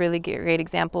another really great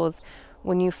example, is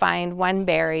when you find one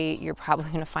berry, you're probably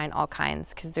going to find all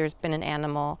kinds, because there's been an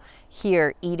animal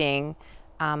here eating,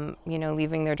 you know,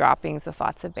 leaving their droppings with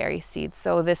lots of berry seeds.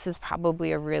 So this is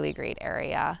probably a really great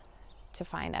area to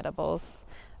find edibles.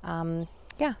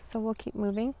 Yeah, so we'll keep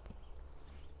moving.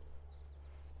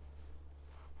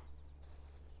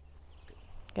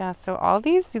 Yeah, so all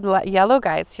these yellow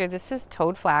guys here, this is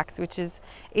toadflax, which is,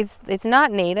 it's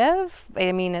not native.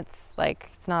 I mean, it's like,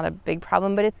 it's not a big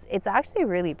problem, but it's actually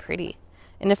really pretty.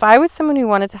 And if I was someone who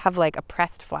wanted to have like a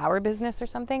pressed flower business or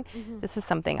something, this is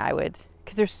something I would,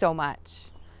 because there's so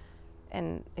much,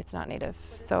 and it's not native.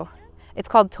 So it's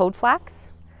called toadflax.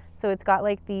 So it's got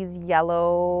like these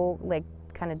yellow, like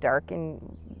kind of dark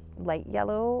and light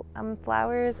yellow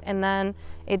flowers. And then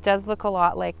it does look a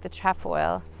lot like the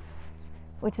trefoil,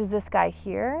 which is this guy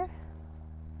here.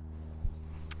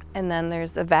 And then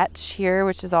there's a vetch here,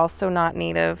 which is also not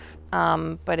native,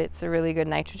 but it's a really good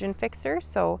nitrogen fixer.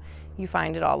 So you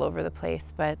find it all over the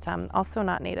place, but also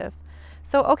not native.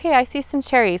 So, okay, I see some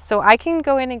cherries. So I can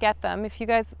go in and get them. If you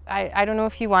guys, I don't know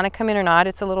if you want to come in or not.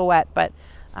 It's a little wet, but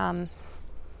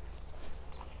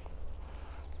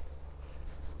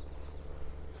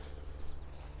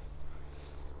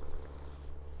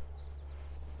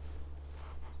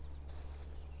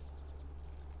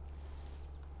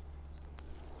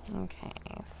okay,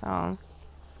 so,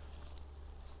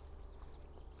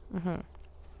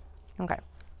 okay.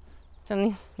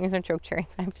 So these are choke cherries.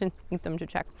 I have to eat them to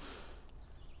check.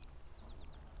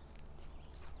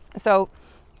 So,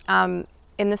 in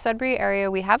the Sudbury area,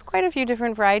 we have quite a few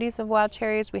different varieties of wild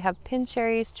cherries. We have pin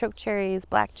cherries, choke cherries,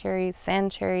 black cherries,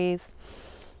 sand cherries.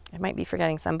 I might be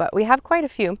forgetting some, but we have quite a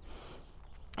few.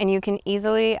 And you can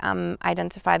easily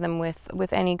identify them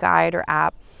with any guide or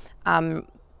app.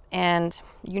 And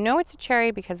you know it's a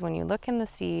cherry because when you look in the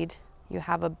seed, you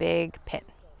have a big pit,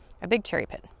 a big cherry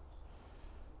pit.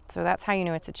 So that's how you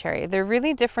know it's a cherry. They're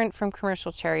really different from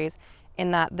commercial cherries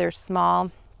in that they're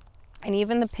small, and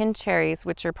even the pin cherries,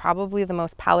 which are probably the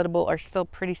most palatable, are still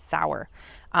pretty sour.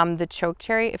 The choke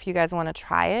cherry, if you guys want to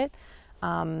try it,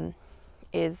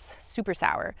 is super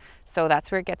sour. So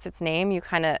that's where it gets its name. You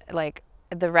kind of like,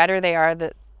 the redder they are,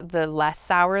 the less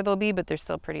sour they'll be, but they're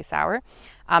still pretty sour.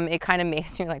 It kind of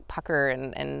makes you like pucker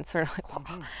and sort of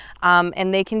like,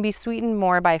 and they can be sweetened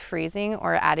more by freezing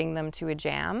or adding them to a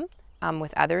jam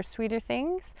with other sweeter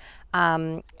things.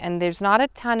 And there's not a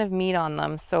ton of meat on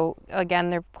them. So again,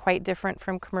 they're quite different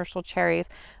from commercial cherries,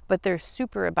 but they're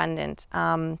super abundant.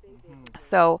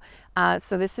 So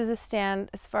this is a stand,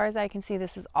 as far as I can see,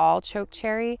 this is all choke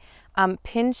cherry.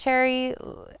 Pin cherry,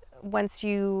 once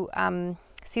you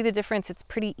see the difference, it's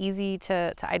pretty easy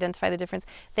to identify the difference.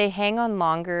 They hang on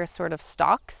longer sort of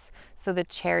stalks. So the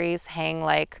cherries hang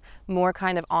like more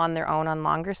kind of on their own on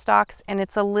longer stalks. And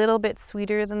it's a little bit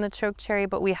sweeter than the choke cherry,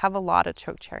 but we have a lot of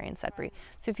choke cherry in Sudbury.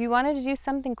 So if you wanted to do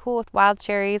something cool with wild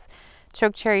cherries,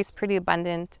 choke cherry is pretty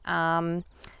abundant.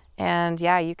 And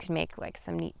yeah, you could make like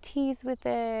some neat teas with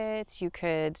it. You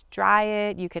could dry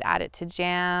it. You could add it to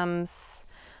jams.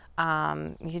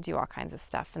 You could do all kinds of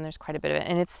stuff, and there's quite a bit of it.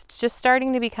 And it's just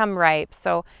starting to become ripe.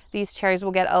 So these cherries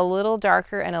will get a little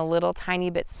darker and a little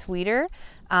tiny bit sweeter.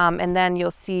 And then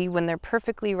you'll see when they're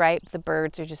perfectly ripe, the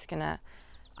birds are just gonna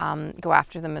go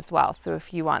after them as well. So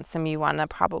if you want some, you wanna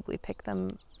probably pick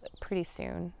them pretty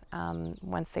soon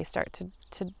once they start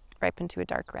to ripen to a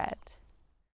dark red.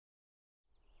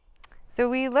 So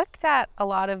we looked at a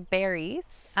lot of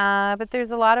berries, but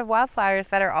there's a lot of wildflowers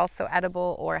that are also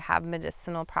edible or have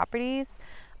medicinal properties.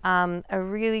 A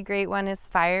really great one is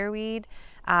fireweed.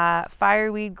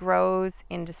 Fireweed grows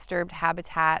in disturbed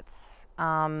habitats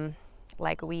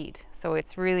like a weed. So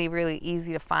it's really, really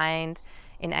easy to find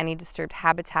in any disturbed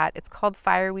habitat. It's called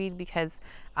fireweed because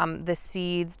the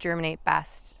seeds germinate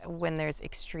best when there's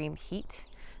extreme heat.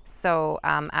 So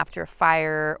after a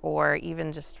fire or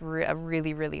even just a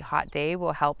really, really hot day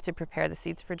will help to prepare the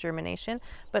seeds for germination.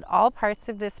 But all parts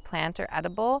of this plant are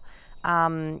edible.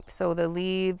 So the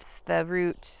leaves, the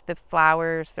root, the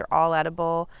flowers, they're all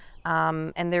edible.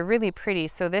 And they're really pretty.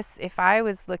 So this, if I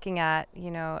was looking at,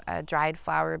 you know, a dried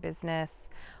flower business,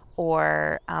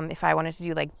 or if I wanted to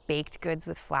do like baked goods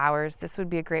with flowers, this would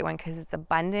be a great one because it's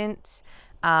abundant.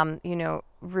 You know,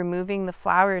 removing the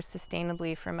flowers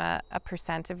sustainably from a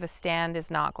percent of a stand is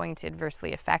not going to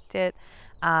adversely affect it.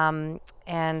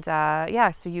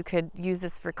 Yeah, so you could use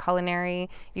this for culinary.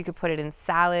 You could put it in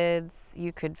salads.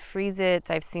 You could freeze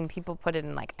it. I've seen people put it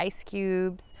in like ice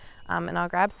cubes. And I'll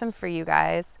grab some for you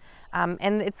guys.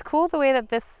 And it's cool the way that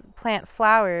this plant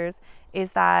flowers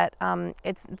is that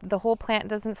the whole plant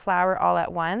doesn't flower all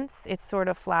at once. It sort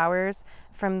of flowers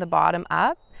from the bottom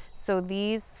up. So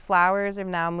these flowers are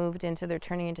now moved into, they're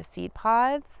turning into seed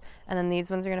pods, and then these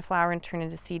ones are going to flower and turn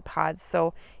into seed pods.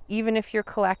 So even if you're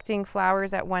collecting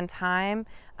flowers at one time,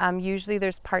 usually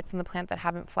there's parts in the plant that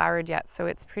haven't flowered yet. So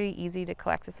it's pretty easy to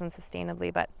collect this one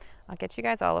sustainably, but I'll get you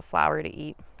guys all a flower to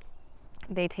eat.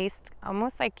 They taste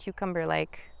almost like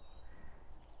cucumber-like.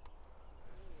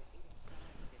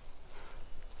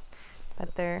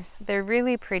 But they're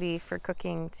really pretty for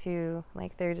cooking too.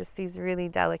 Like they're just these really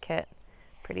delicate,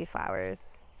 pretty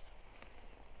flowers.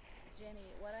 Jenny,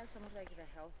 what are some of like the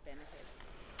health benefits?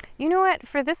 You know what,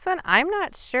 for this one, I'm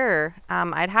not sure.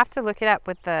 I'd have to look it up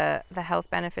what the health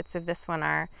benefits of this one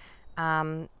are.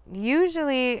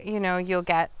 Usually, you know, you'll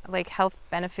get like health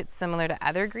benefits similar to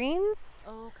other greens.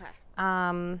 Oh, okay.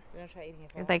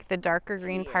 Like the darker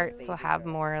green parts will have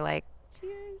more like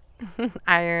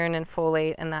iron and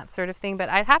folate and that sort of thing. But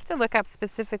I'd have to look up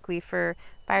specifically for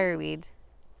fireweed.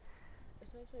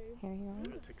 Here you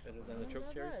go. It tastes better than the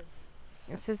choke cherry.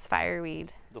 This is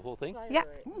fireweed. The whole thing? Yeah.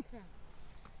 Okay.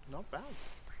 Not bad.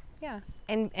 Yeah.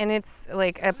 And it's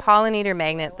like a pollinator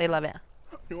magnet. They love it.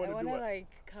 You want I to want do to what? like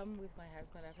come with my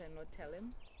husband after and not tell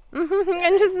him.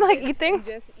 And just like eat things.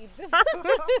 Just eat them.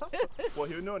 Well,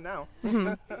 he'll know now.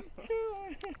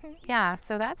 Yeah,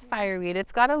 so that's fireweed.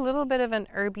 It's got a little bit of an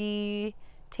herby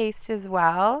taste as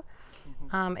well.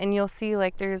 And you'll see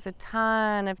like there's a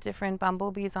ton of different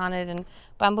bumblebees on it. And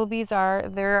bumblebees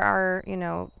there are, you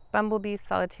know, bumblebees,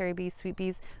 solitary bees, sweet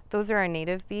bees. Those are our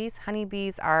native bees.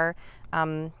 Honeybees are,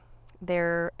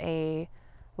 they're a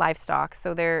livestock.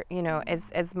 So they're, you know,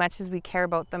 as much as we care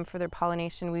about them for their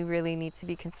pollination, we really need to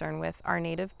be concerned with our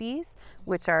native bees,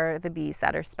 which are the bees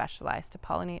that are specialized to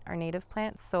pollinate our native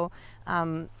plants. So,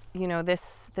 you know,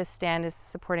 this stand is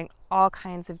supporting all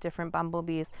kinds of different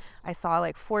bumblebees. I saw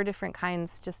like 4 different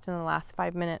kinds just in the last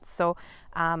 5 minutes. So,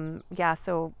 yeah,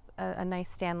 so a nice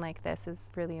stand like this is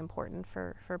really important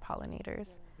for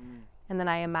pollinators. And then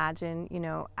I imagine, you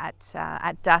know, at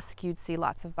dusk you'd see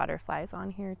lots of butterflies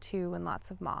on here too, and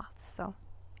lots of moths. So,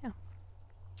 yeah.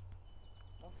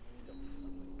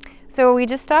 So we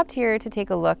just stopped here to take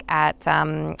a look at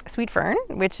sweet fern,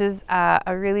 which is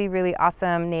a really, really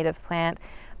awesome native plant.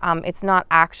 It's not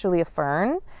actually a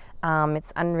fern.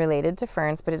 It's unrelated to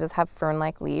ferns, but it does have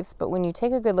fern-like leaves. But when you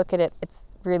take a good look at it, it's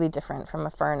really different from a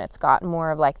fern. It's got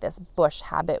more of like this bush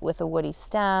habit with a woody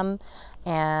stem,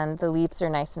 and the leaves are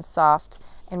nice and soft.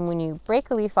 And when you break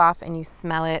a leaf off and you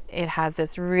smell it, it has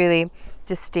this really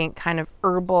distinct kind of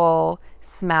herbal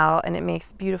smell, and it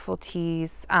makes beautiful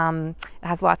teas. It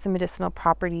has lots of medicinal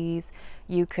properties.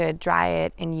 You could dry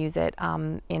it and use it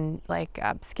in like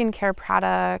skincare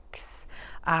products.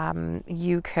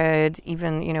 You could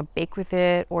even, you know, bake with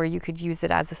it, or you could use it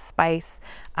as a spice.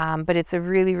 But it's a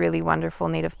really, really wonderful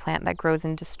native plant that grows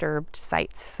in disturbed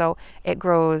sites. So it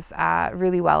grows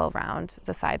really well around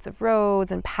the sides of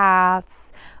roads and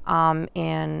paths,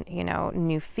 in, you know,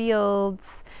 new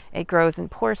fields. It grows in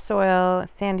poor soil,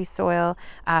 sandy soil.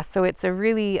 So it's a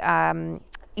really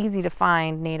easy to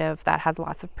find native that has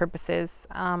lots of purposes,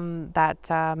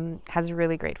 that has a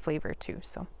really great flavor too.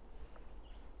 So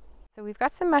we've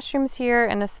got some mushrooms here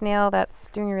and a snail that's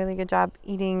doing a really good job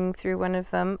eating through one of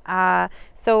them.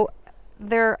 So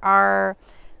there are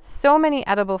so many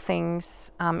edible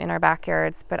things in our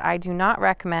backyards, but I do not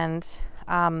recommend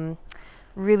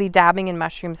really dabbing in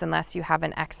mushrooms unless you have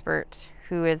an expert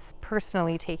who is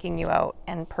personally taking you out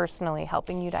and personally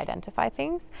helping you to identify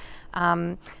things.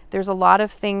 There's a lot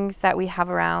of things that we have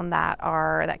around that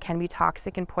can be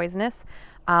toxic and poisonous,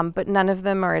 but none of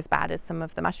them are as bad as some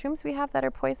of the mushrooms we have that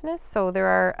are poisonous. So there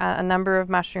are a number of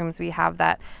mushrooms we have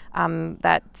that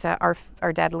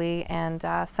are deadly, and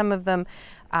some of them,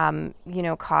 you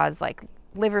know, cause like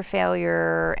liver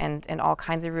failure and all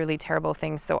kinds of really terrible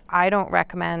things. So I don't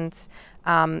recommend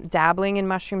dabbling in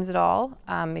mushrooms at all.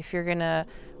 If you're gonna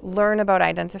learn about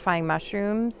identifying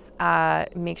mushrooms,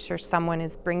 make sure someone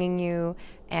is bringing you,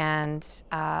 and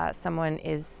someone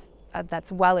is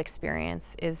that's well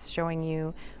experienced is showing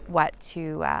you what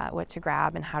to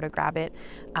grab and how to grab it.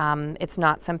 It's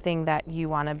not something that you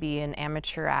want to be an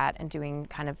amateur at and doing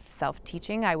kind of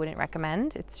self-teaching. I wouldn't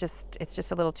recommend. It's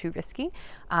just a little too risky.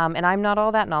 And I'm not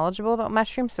all that knowledgeable about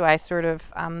mushrooms, so I sort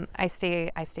of I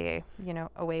stay you know,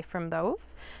 away from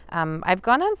those. I've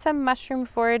gone on some mushroom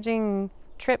foraging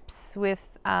trips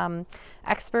with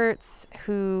experts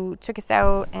who took us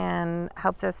out and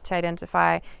helped us to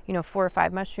identify, you know, 4 or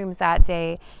 5 mushrooms that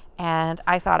day. And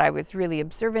I thought I was really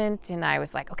observant, and I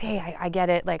was like, okay, I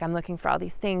get it. Like, I'm looking for all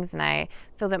these things, and I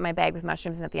filled up my bag with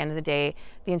mushrooms. And at the end of the day,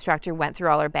 the instructor went through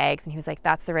all our bags, and he was like,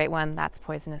 that's the right one. That's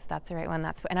poisonous. That's the right one.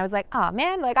 And I was like, oh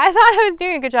man, like I thought I was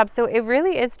doing a good job. So it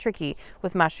really is tricky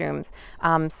with mushrooms.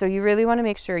 So you really want to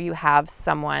make sure you have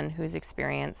someone who's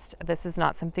experienced. This is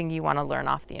not something you want to learn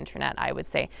off the internet, I would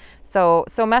say. So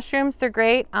mushrooms, they're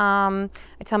great. I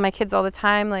tell my kids all the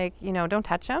time, like, you know, don't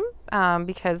touch them.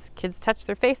 Because kids touch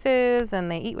their faces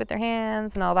and they eat with their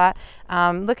hands and all that.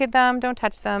 Look at them, don't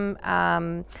touch them.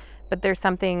 But there's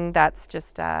something that's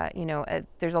just, you know,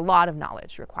 there's a lot of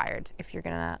knowledge required if you're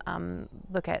gonna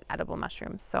look at edible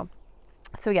mushrooms.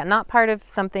 So yeah, not part of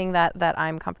something that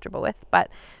I'm comfortable with, but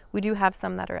we do have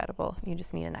some that are edible. You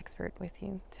just need an expert with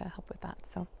you to help with that.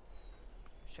 So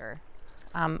sure.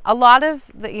 A lot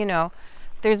of the, you know,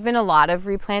 there's been a lot of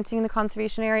replanting in the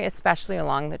conservation area, especially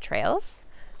along the trails,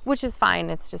 which is fine.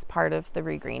 It's just part of the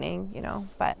regreening, you know,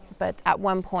 but at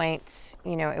one point,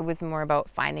 you know, it was more about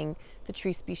finding the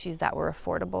tree species that were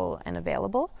affordable and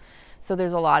available. So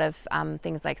there's a lot of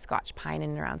things like Scotch pine in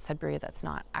and around Sudbury that's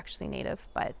not actually native,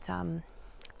 but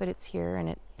it's here, and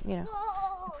it, you know,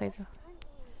 it plays well.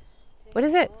 What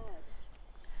is it?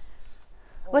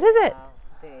 What is it?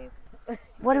 Babe.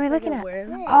 What are we looking at?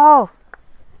 Oh.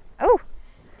 Oh.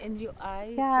 And your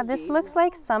eyes. Yeah, this looks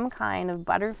like some kind of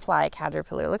butterfly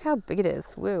caterpillar. Look how big it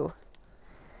is. Woo.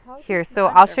 Here, so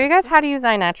I'll show you guys how to use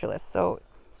iNaturalist. So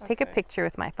take a picture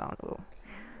with my phone. Ooh.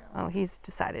 Oh, he's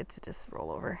decided to just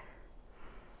roll over.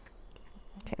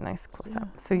 Okay, nice close up.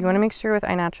 So you want to make sure with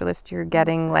iNaturalist you're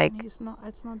getting like it's not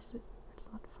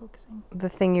focusing. The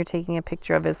thing you're taking a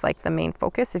picture of is like the main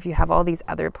focus. If you have all these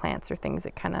other plants or things,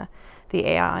 it kind of, the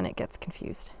AI on it gets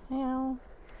confused.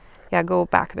 Yeah, go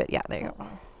back a bit. Yeah, there you go.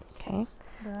 Okay,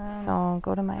 so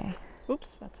go to my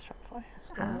Oops, that's a Shopify.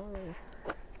 apps.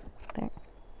 There.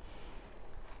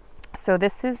 So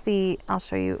this is the, I'll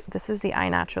show you, this is the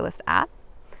iNaturalist app.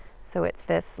 So it's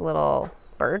this little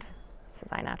bird. This is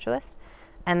iNaturalist.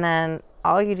 And then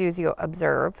all you do is you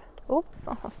observe. Oops,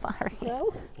 oh, sorry.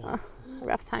 No. Oh,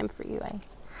 rough time for you, eh?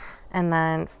 And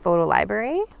then photo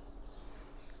library.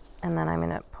 And then I'm going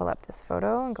to pull up this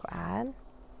photo and go add.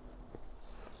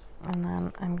 And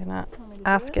then I'm going to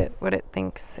ask it what it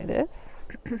thinks it is.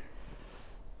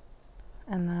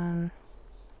 And then,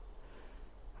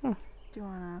 Do you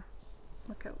want to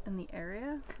look out in the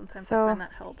area? Sometimes So- I find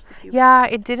that helps if you. Yeah,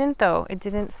 it didn't though. It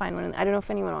didn't find one. I don't know if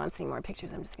anyone wants any more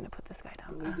pictures. I'm just gonna put this guy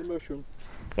down. The mushroom.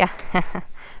 Yeah.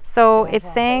 So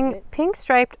it's saying pink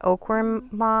striped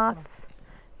oakworm moth,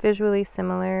 visually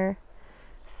similar.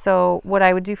 So what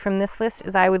I would do from this list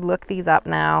is I would look these up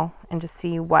now and just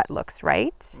see what looks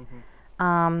right.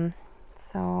 Mm-hmm.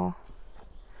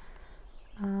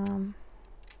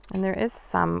 And there is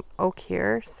some oak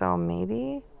here, so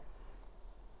maybe.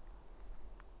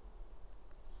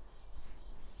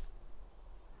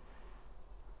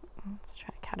 Let's try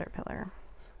caterpillar.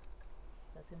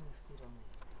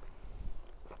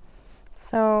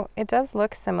 So it does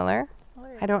look similar.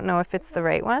 I don't know if it's the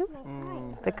right one.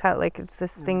 The cut, like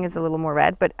this thing is a little more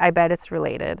red, but I bet it's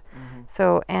related.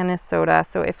 So Anisota.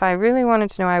 So if I really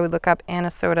wanted to know, I would look up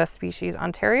Anisota species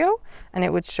Ontario, and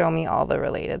it would show me all the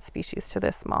related species to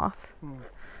this moth.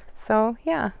 So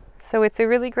yeah, so it's a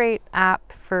really great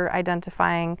app for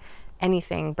identifying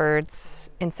anything,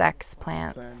 birds, insects,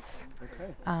 plants.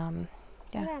 Okay.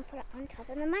 Yeah. I'm gonna put it on top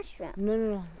of the mushroom.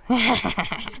 No.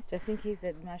 Just in case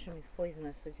that mushroom is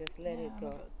poisonous, so just let it go.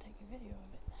 Take a video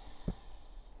of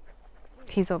it.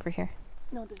 He's over here.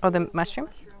 No, Oh, the mushroom?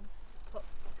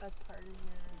 As part of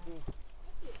your.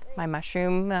 My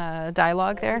mushroom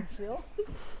dialogue there.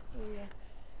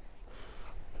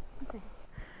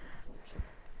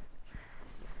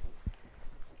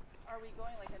 Are we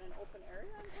going like in an open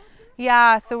area on top here?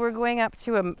 Yeah, so we're going up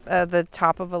to the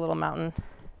top of a little mountain.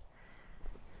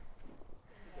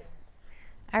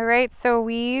 All right, so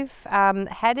we've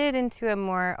headed into a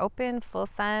more open, full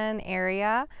sun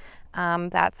area.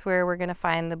 That's where we're gonna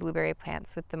find the blueberry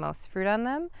plants with the most fruit on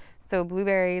them. So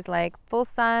blueberries like full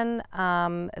sun,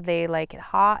 they like it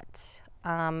hot.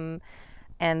 And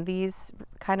these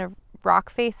kind of rock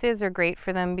faces are great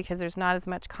for them because there's not as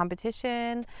much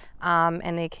competition,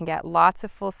 and they can get lots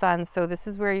of full sun. So this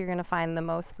is where you're gonna find the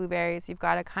most blueberries. You've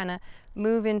gotta kind of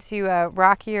move into a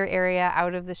rockier area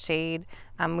out of the shade.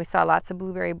 We saw lots of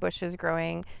blueberry bushes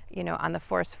growing, you know, on the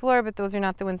forest floor, but those are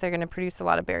not the ones that are gonna produce a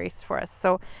lot of berries for us.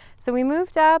 So we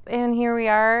moved up and here we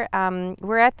are.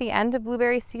 We're at the end of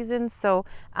blueberry season, so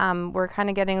we're kind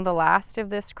of getting the last of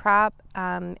this crop.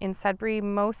 In Sudbury,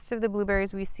 most of the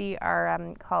blueberries we see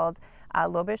are called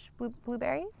lobish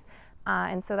blueberries.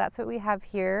 And so that's what we have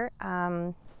here.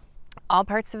 All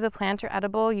parts of the plant are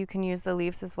edible. You can use the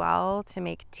leaves as well to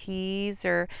make teas,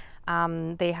 or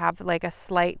they have like a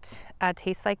slight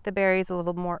taste like the berries, a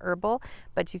little more herbal,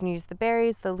 but you can use the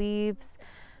berries, the leaves.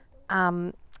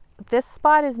 This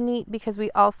spot is neat because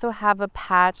we also have a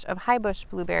patch of high bush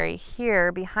blueberry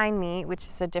here behind me, which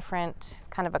is a different, it's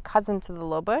kind of a cousin to the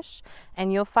low bush.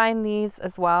 And you'll find these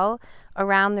as well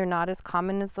around. They're not as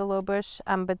common as the low bush,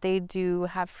 but they do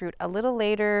have fruit a little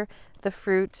later. The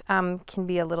fruit can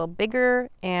be a little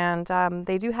bigger, and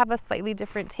they do have a slightly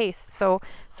different taste. So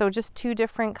just two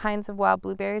different kinds of wild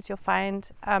blueberries you'll find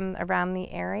around the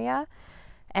area.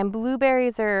 And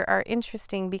blueberries are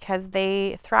interesting because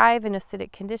they thrive in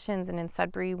acidic conditions. And in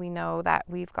Sudbury, we know that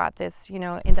we've got this, you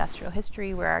know, industrial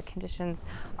history where our conditions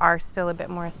are still a bit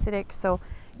more acidic. So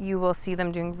you will see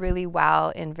them doing really well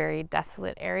in very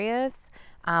desolate areas.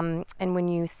 And when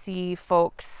you see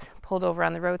folks pulled over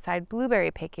on the roadside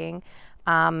blueberry picking,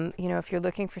 you know, if you're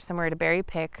looking for somewhere to berry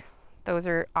pick, those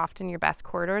are often your best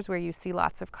corridors where you see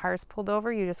lots of cars pulled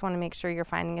over. You just want to make sure you're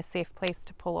finding a safe place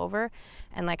to pull over.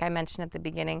 And like I mentioned at the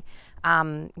beginning,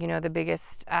 you know, the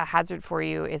biggest hazard for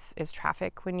you is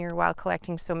traffic when you're wild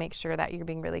collecting. So make sure that you're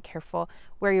being really careful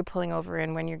where you're pulling over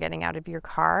and when you're getting out of your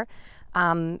car.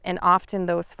 And often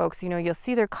those folks, you know, you'll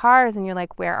see their cars and you're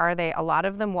like, where are they? A lot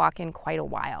of them walk in quite a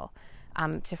while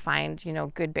to find, you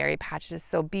know, good berry patches.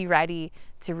 So be ready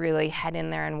to really head in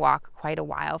there and walk quite a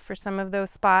while for some of those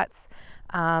spots.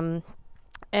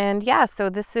 And yeah,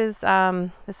 so this is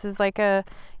like a,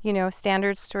 you know,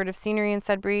 standard sort of scenery in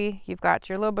Sudbury. You've got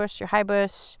your low bush, your high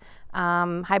bush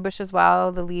as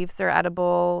well. The leaves are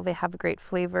edible. They have a great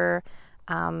flavor.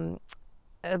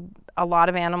 A lot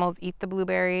of animals eat the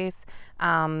blueberries,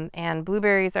 and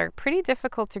blueberries are pretty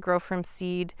difficult to grow from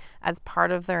seed as part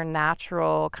of their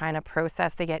natural kind of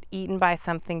process. They get eaten by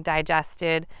something,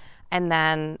 digested, and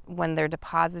then when they're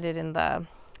deposited in the,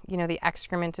 you know, the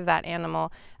excrement of that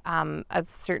animal, a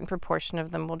certain proportion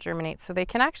of them will germinate. So they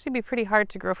can actually be pretty hard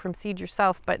to grow from seed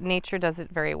yourself, but nature does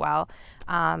it very well.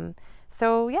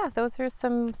 So yeah, those are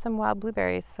some wild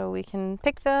blueberries. So we can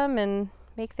pick them and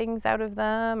make things out of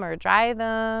them, or dry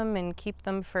them and keep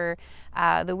them for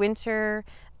the winter.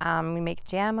 We make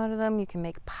jam out of them. You can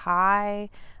make pie.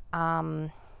 You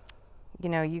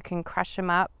know, you can crush them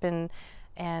up and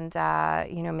and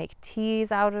you know, make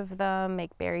teas out of them,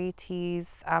 make berry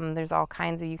teas. There's all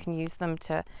kinds of, you can use them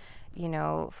to, you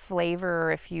know,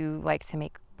 flavor if you like to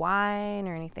make wine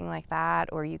or anything like that,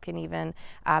 or you can even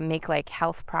make like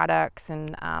health products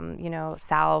and you know,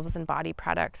 salves and body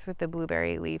products with the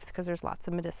blueberry leaves, because there's lots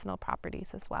of medicinal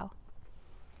properties as well.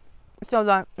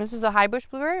 So this is a high bush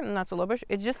blueberry and that's a low bush.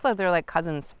 It's just like they're like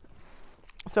cousins.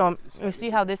 So you see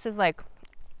how this is like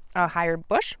a higher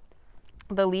bush?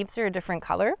 The leaves are a different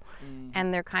color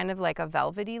and they're kind of like a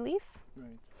velvety leaf.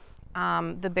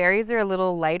 Right. The berries are a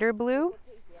little lighter blue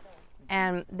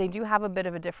and they do have a bit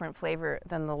of a different flavor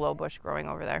than the low bush growing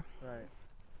over there.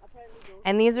 Right.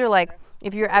 And these are like,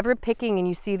 if you're ever picking and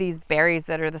you see these berries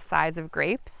that are the size of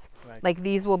grapes, Right. like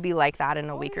these will be like that in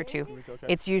a week or two. Okay.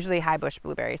 It's usually high bush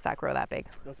blueberries that grow that big.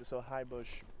 So high bush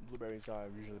blueberries are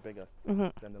usually bigger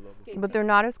than the low bush. But they're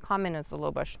not as common as the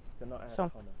low bush. They're not as So,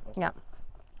 common. Okay. yeah.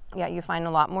 Yeah, you find a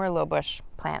lot more low bush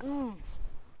plants.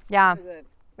 Yeah. Good.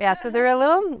 Yeah, so they're a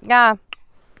little, yeah.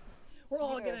 We're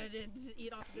all gonna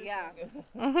eat off this. Yeah.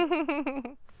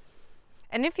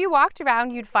 And if you walked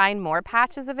around, you'd find more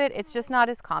patches of it. It's just not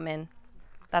as common.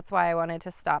 That's why I wanted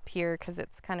to stop here, because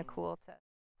it's kind of cool to.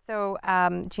 So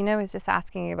Gina was just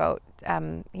asking about,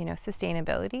 you know,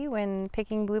 sustainability when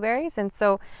picking blueberries. And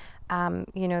so,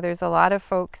 you know, there's a lot of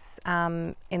folks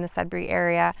in the Sudbury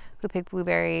area who pick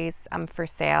blueberries for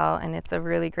sale. And it's a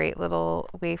really great little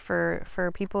way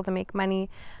for people to make money,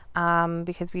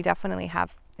 because we definitely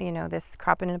have, you know, this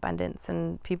crop in abundance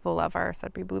and people love our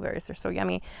Sudbury blueberries. They're so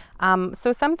yummy.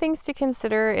 So some things to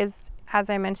consider is, as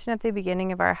I mentioned at the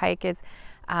beginning of our hike, is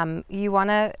you want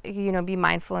to, you know, be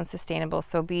mindful and sustainable.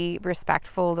 So be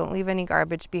respectful. Don't leave any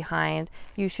garbage behind.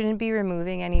 You shouldn't be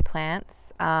removing any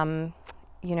plants.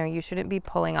 You know, you shouldn't be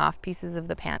pulling off pieces of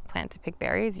the plant to pick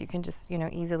berries. You can just, you know,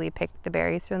 easily pick the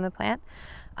berries from the plant.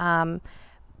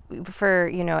 For,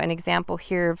 you know, an example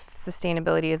here of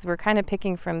sustainability is we're kind of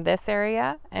picking from this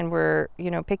area and we're,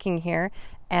 you know, picking here.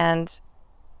 And,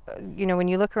 you know, when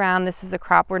you look around, this is a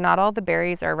crop where not all the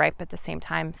berries are ripe at the same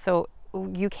time. So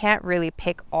you can't really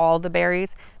pick all the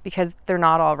berries because they're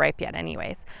not all ripe yet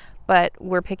anyways. But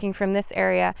we're picking from this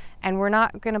area and we're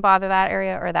not going to bother that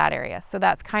area or that area. So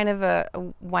that's kind of a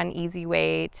one easy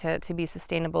way to be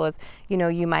sustainable is, you know,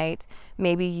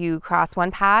 maybe you cross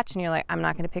one patch and you're like, I'm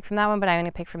not going to pick from that one, but I'm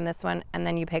going to pick from this one. And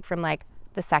then you pick from like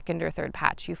the second or third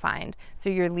patch you find. So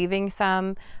you're leaving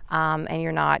some and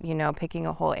you're not, you know, picking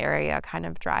a whole area kind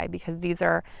of dry, because these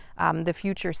are the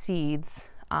future seeds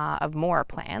of more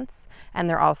plants, and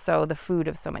they're also the food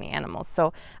of so many animals.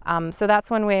 So so that's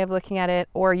one way of looking at it.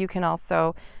 Or you can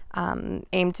also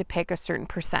aim to pick a certain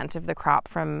percent of the crop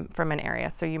from an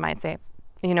area. So you might say,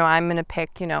 you know, I'm going to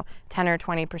pick, you know, 10 or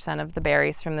 20% of the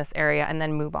berries from this area and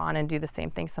then move on and do the same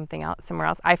thing somewhere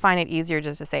else. I find it easier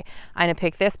just to say, I'm going to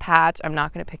pick this patch, I'm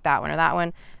not going to pick that one or that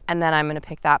one, and then I'm going to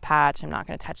pick that patch, I'm not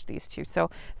going to touch these two. So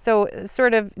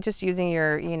sort of just using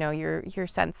your, you know, your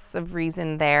sense of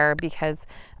reason there, because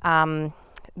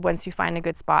once you find a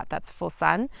good spot that's full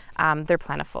sun, they're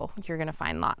plentiful. You're going to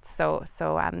find lots. So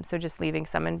just leaving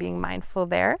some and being mindful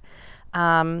there.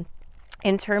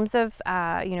 In terms of,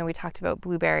 you know, we talked about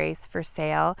blueberries for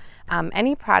sale.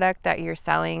 Any product that you're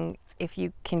selling, if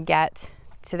you can get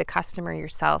to the customer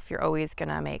yourself, you're always going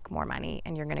to make more money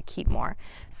and you're going to keep more.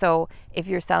 So if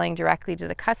you're selling directly to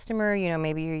the customer, you know,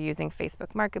 maybe you're using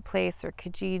Facebook Marketplace or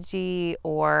Kijiji,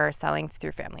 or selling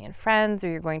through family and friends, or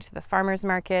you're going to the farmer's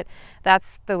market,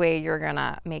 that's the way you're going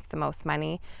to make the most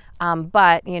money.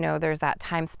 But, you know, there's that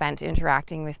time spent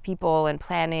interacting with people and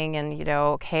planning and, you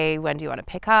know, okay, when do you want to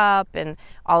pick up and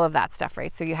all of that stuff,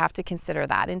 right? So you have to consider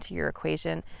that into your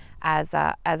equation as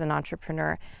an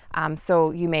entrepreneur. So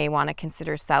you may want to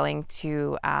consider selling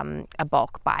to a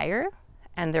bulk buyer,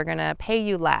 and they're going to pay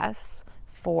you less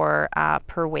for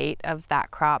per weight of that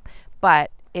crop,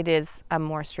 but it is a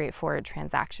more straightforward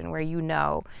transaction where, you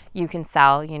know, you can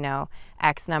sell, you know,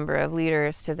 X number of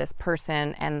liters to this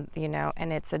person, and, you know,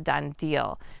 and it's a done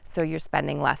deal. So you're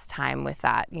spending less time with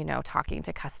that, you know, talking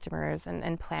to customers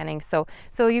and planning. So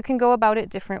you can go about it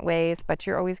different ways, but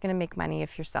you're always going to make money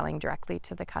if you're selling directly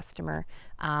to the customer.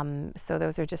 So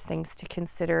those are just things to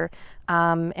consider.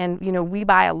 And, you know, we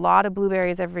buy a lot of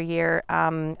blueberries every year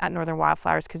at Northern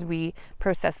Wildflowers, because we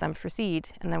process them for seed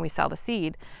and then we sell the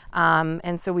seed.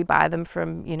 And so we buy them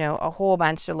from, you know, a whole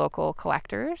bunch of local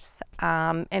collectors.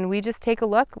 And we just take a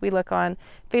look. We look on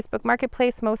Facebook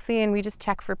Marketplace mostly, and we just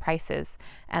check for prices.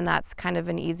 And that's kind of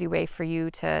an easy way for you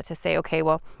to say, okay,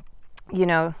 well, you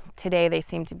know, today they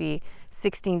seem to be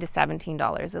 $16 to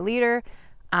 $17 a liter.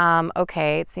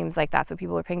 okay, it seems like that's what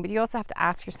people are paying, but you also have to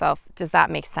ask yourself, does that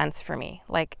make sense for me?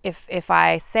 Like if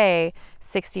I say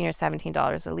 $16 or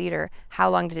 $17 a liter, how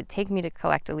long did it take me to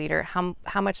collect a liter?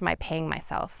 How much am I paying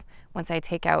myself? Once I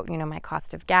take out, my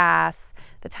cost of gas,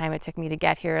 the time it took me to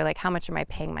get here, like how much am I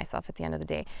paying myself at the end of the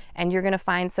day? And you're gonna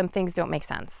find some things don't make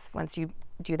sense once you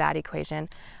do that equation.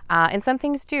 And some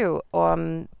things do,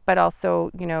 but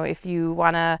also, if you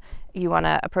wanna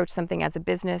approach something as a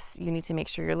business, you need to make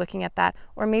sure you're looking at that.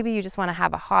 Or maybe you just wanna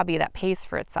have a hobby that pays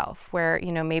for itself, where,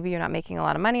 maybe you're not making a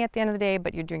lot of money at the end of the day,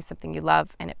 but you're doing something you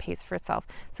love and it pays for itself.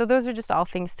 So those are just all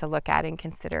things to look at and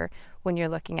consider when you're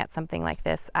looking at something like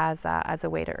this as a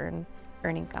way to earn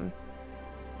income.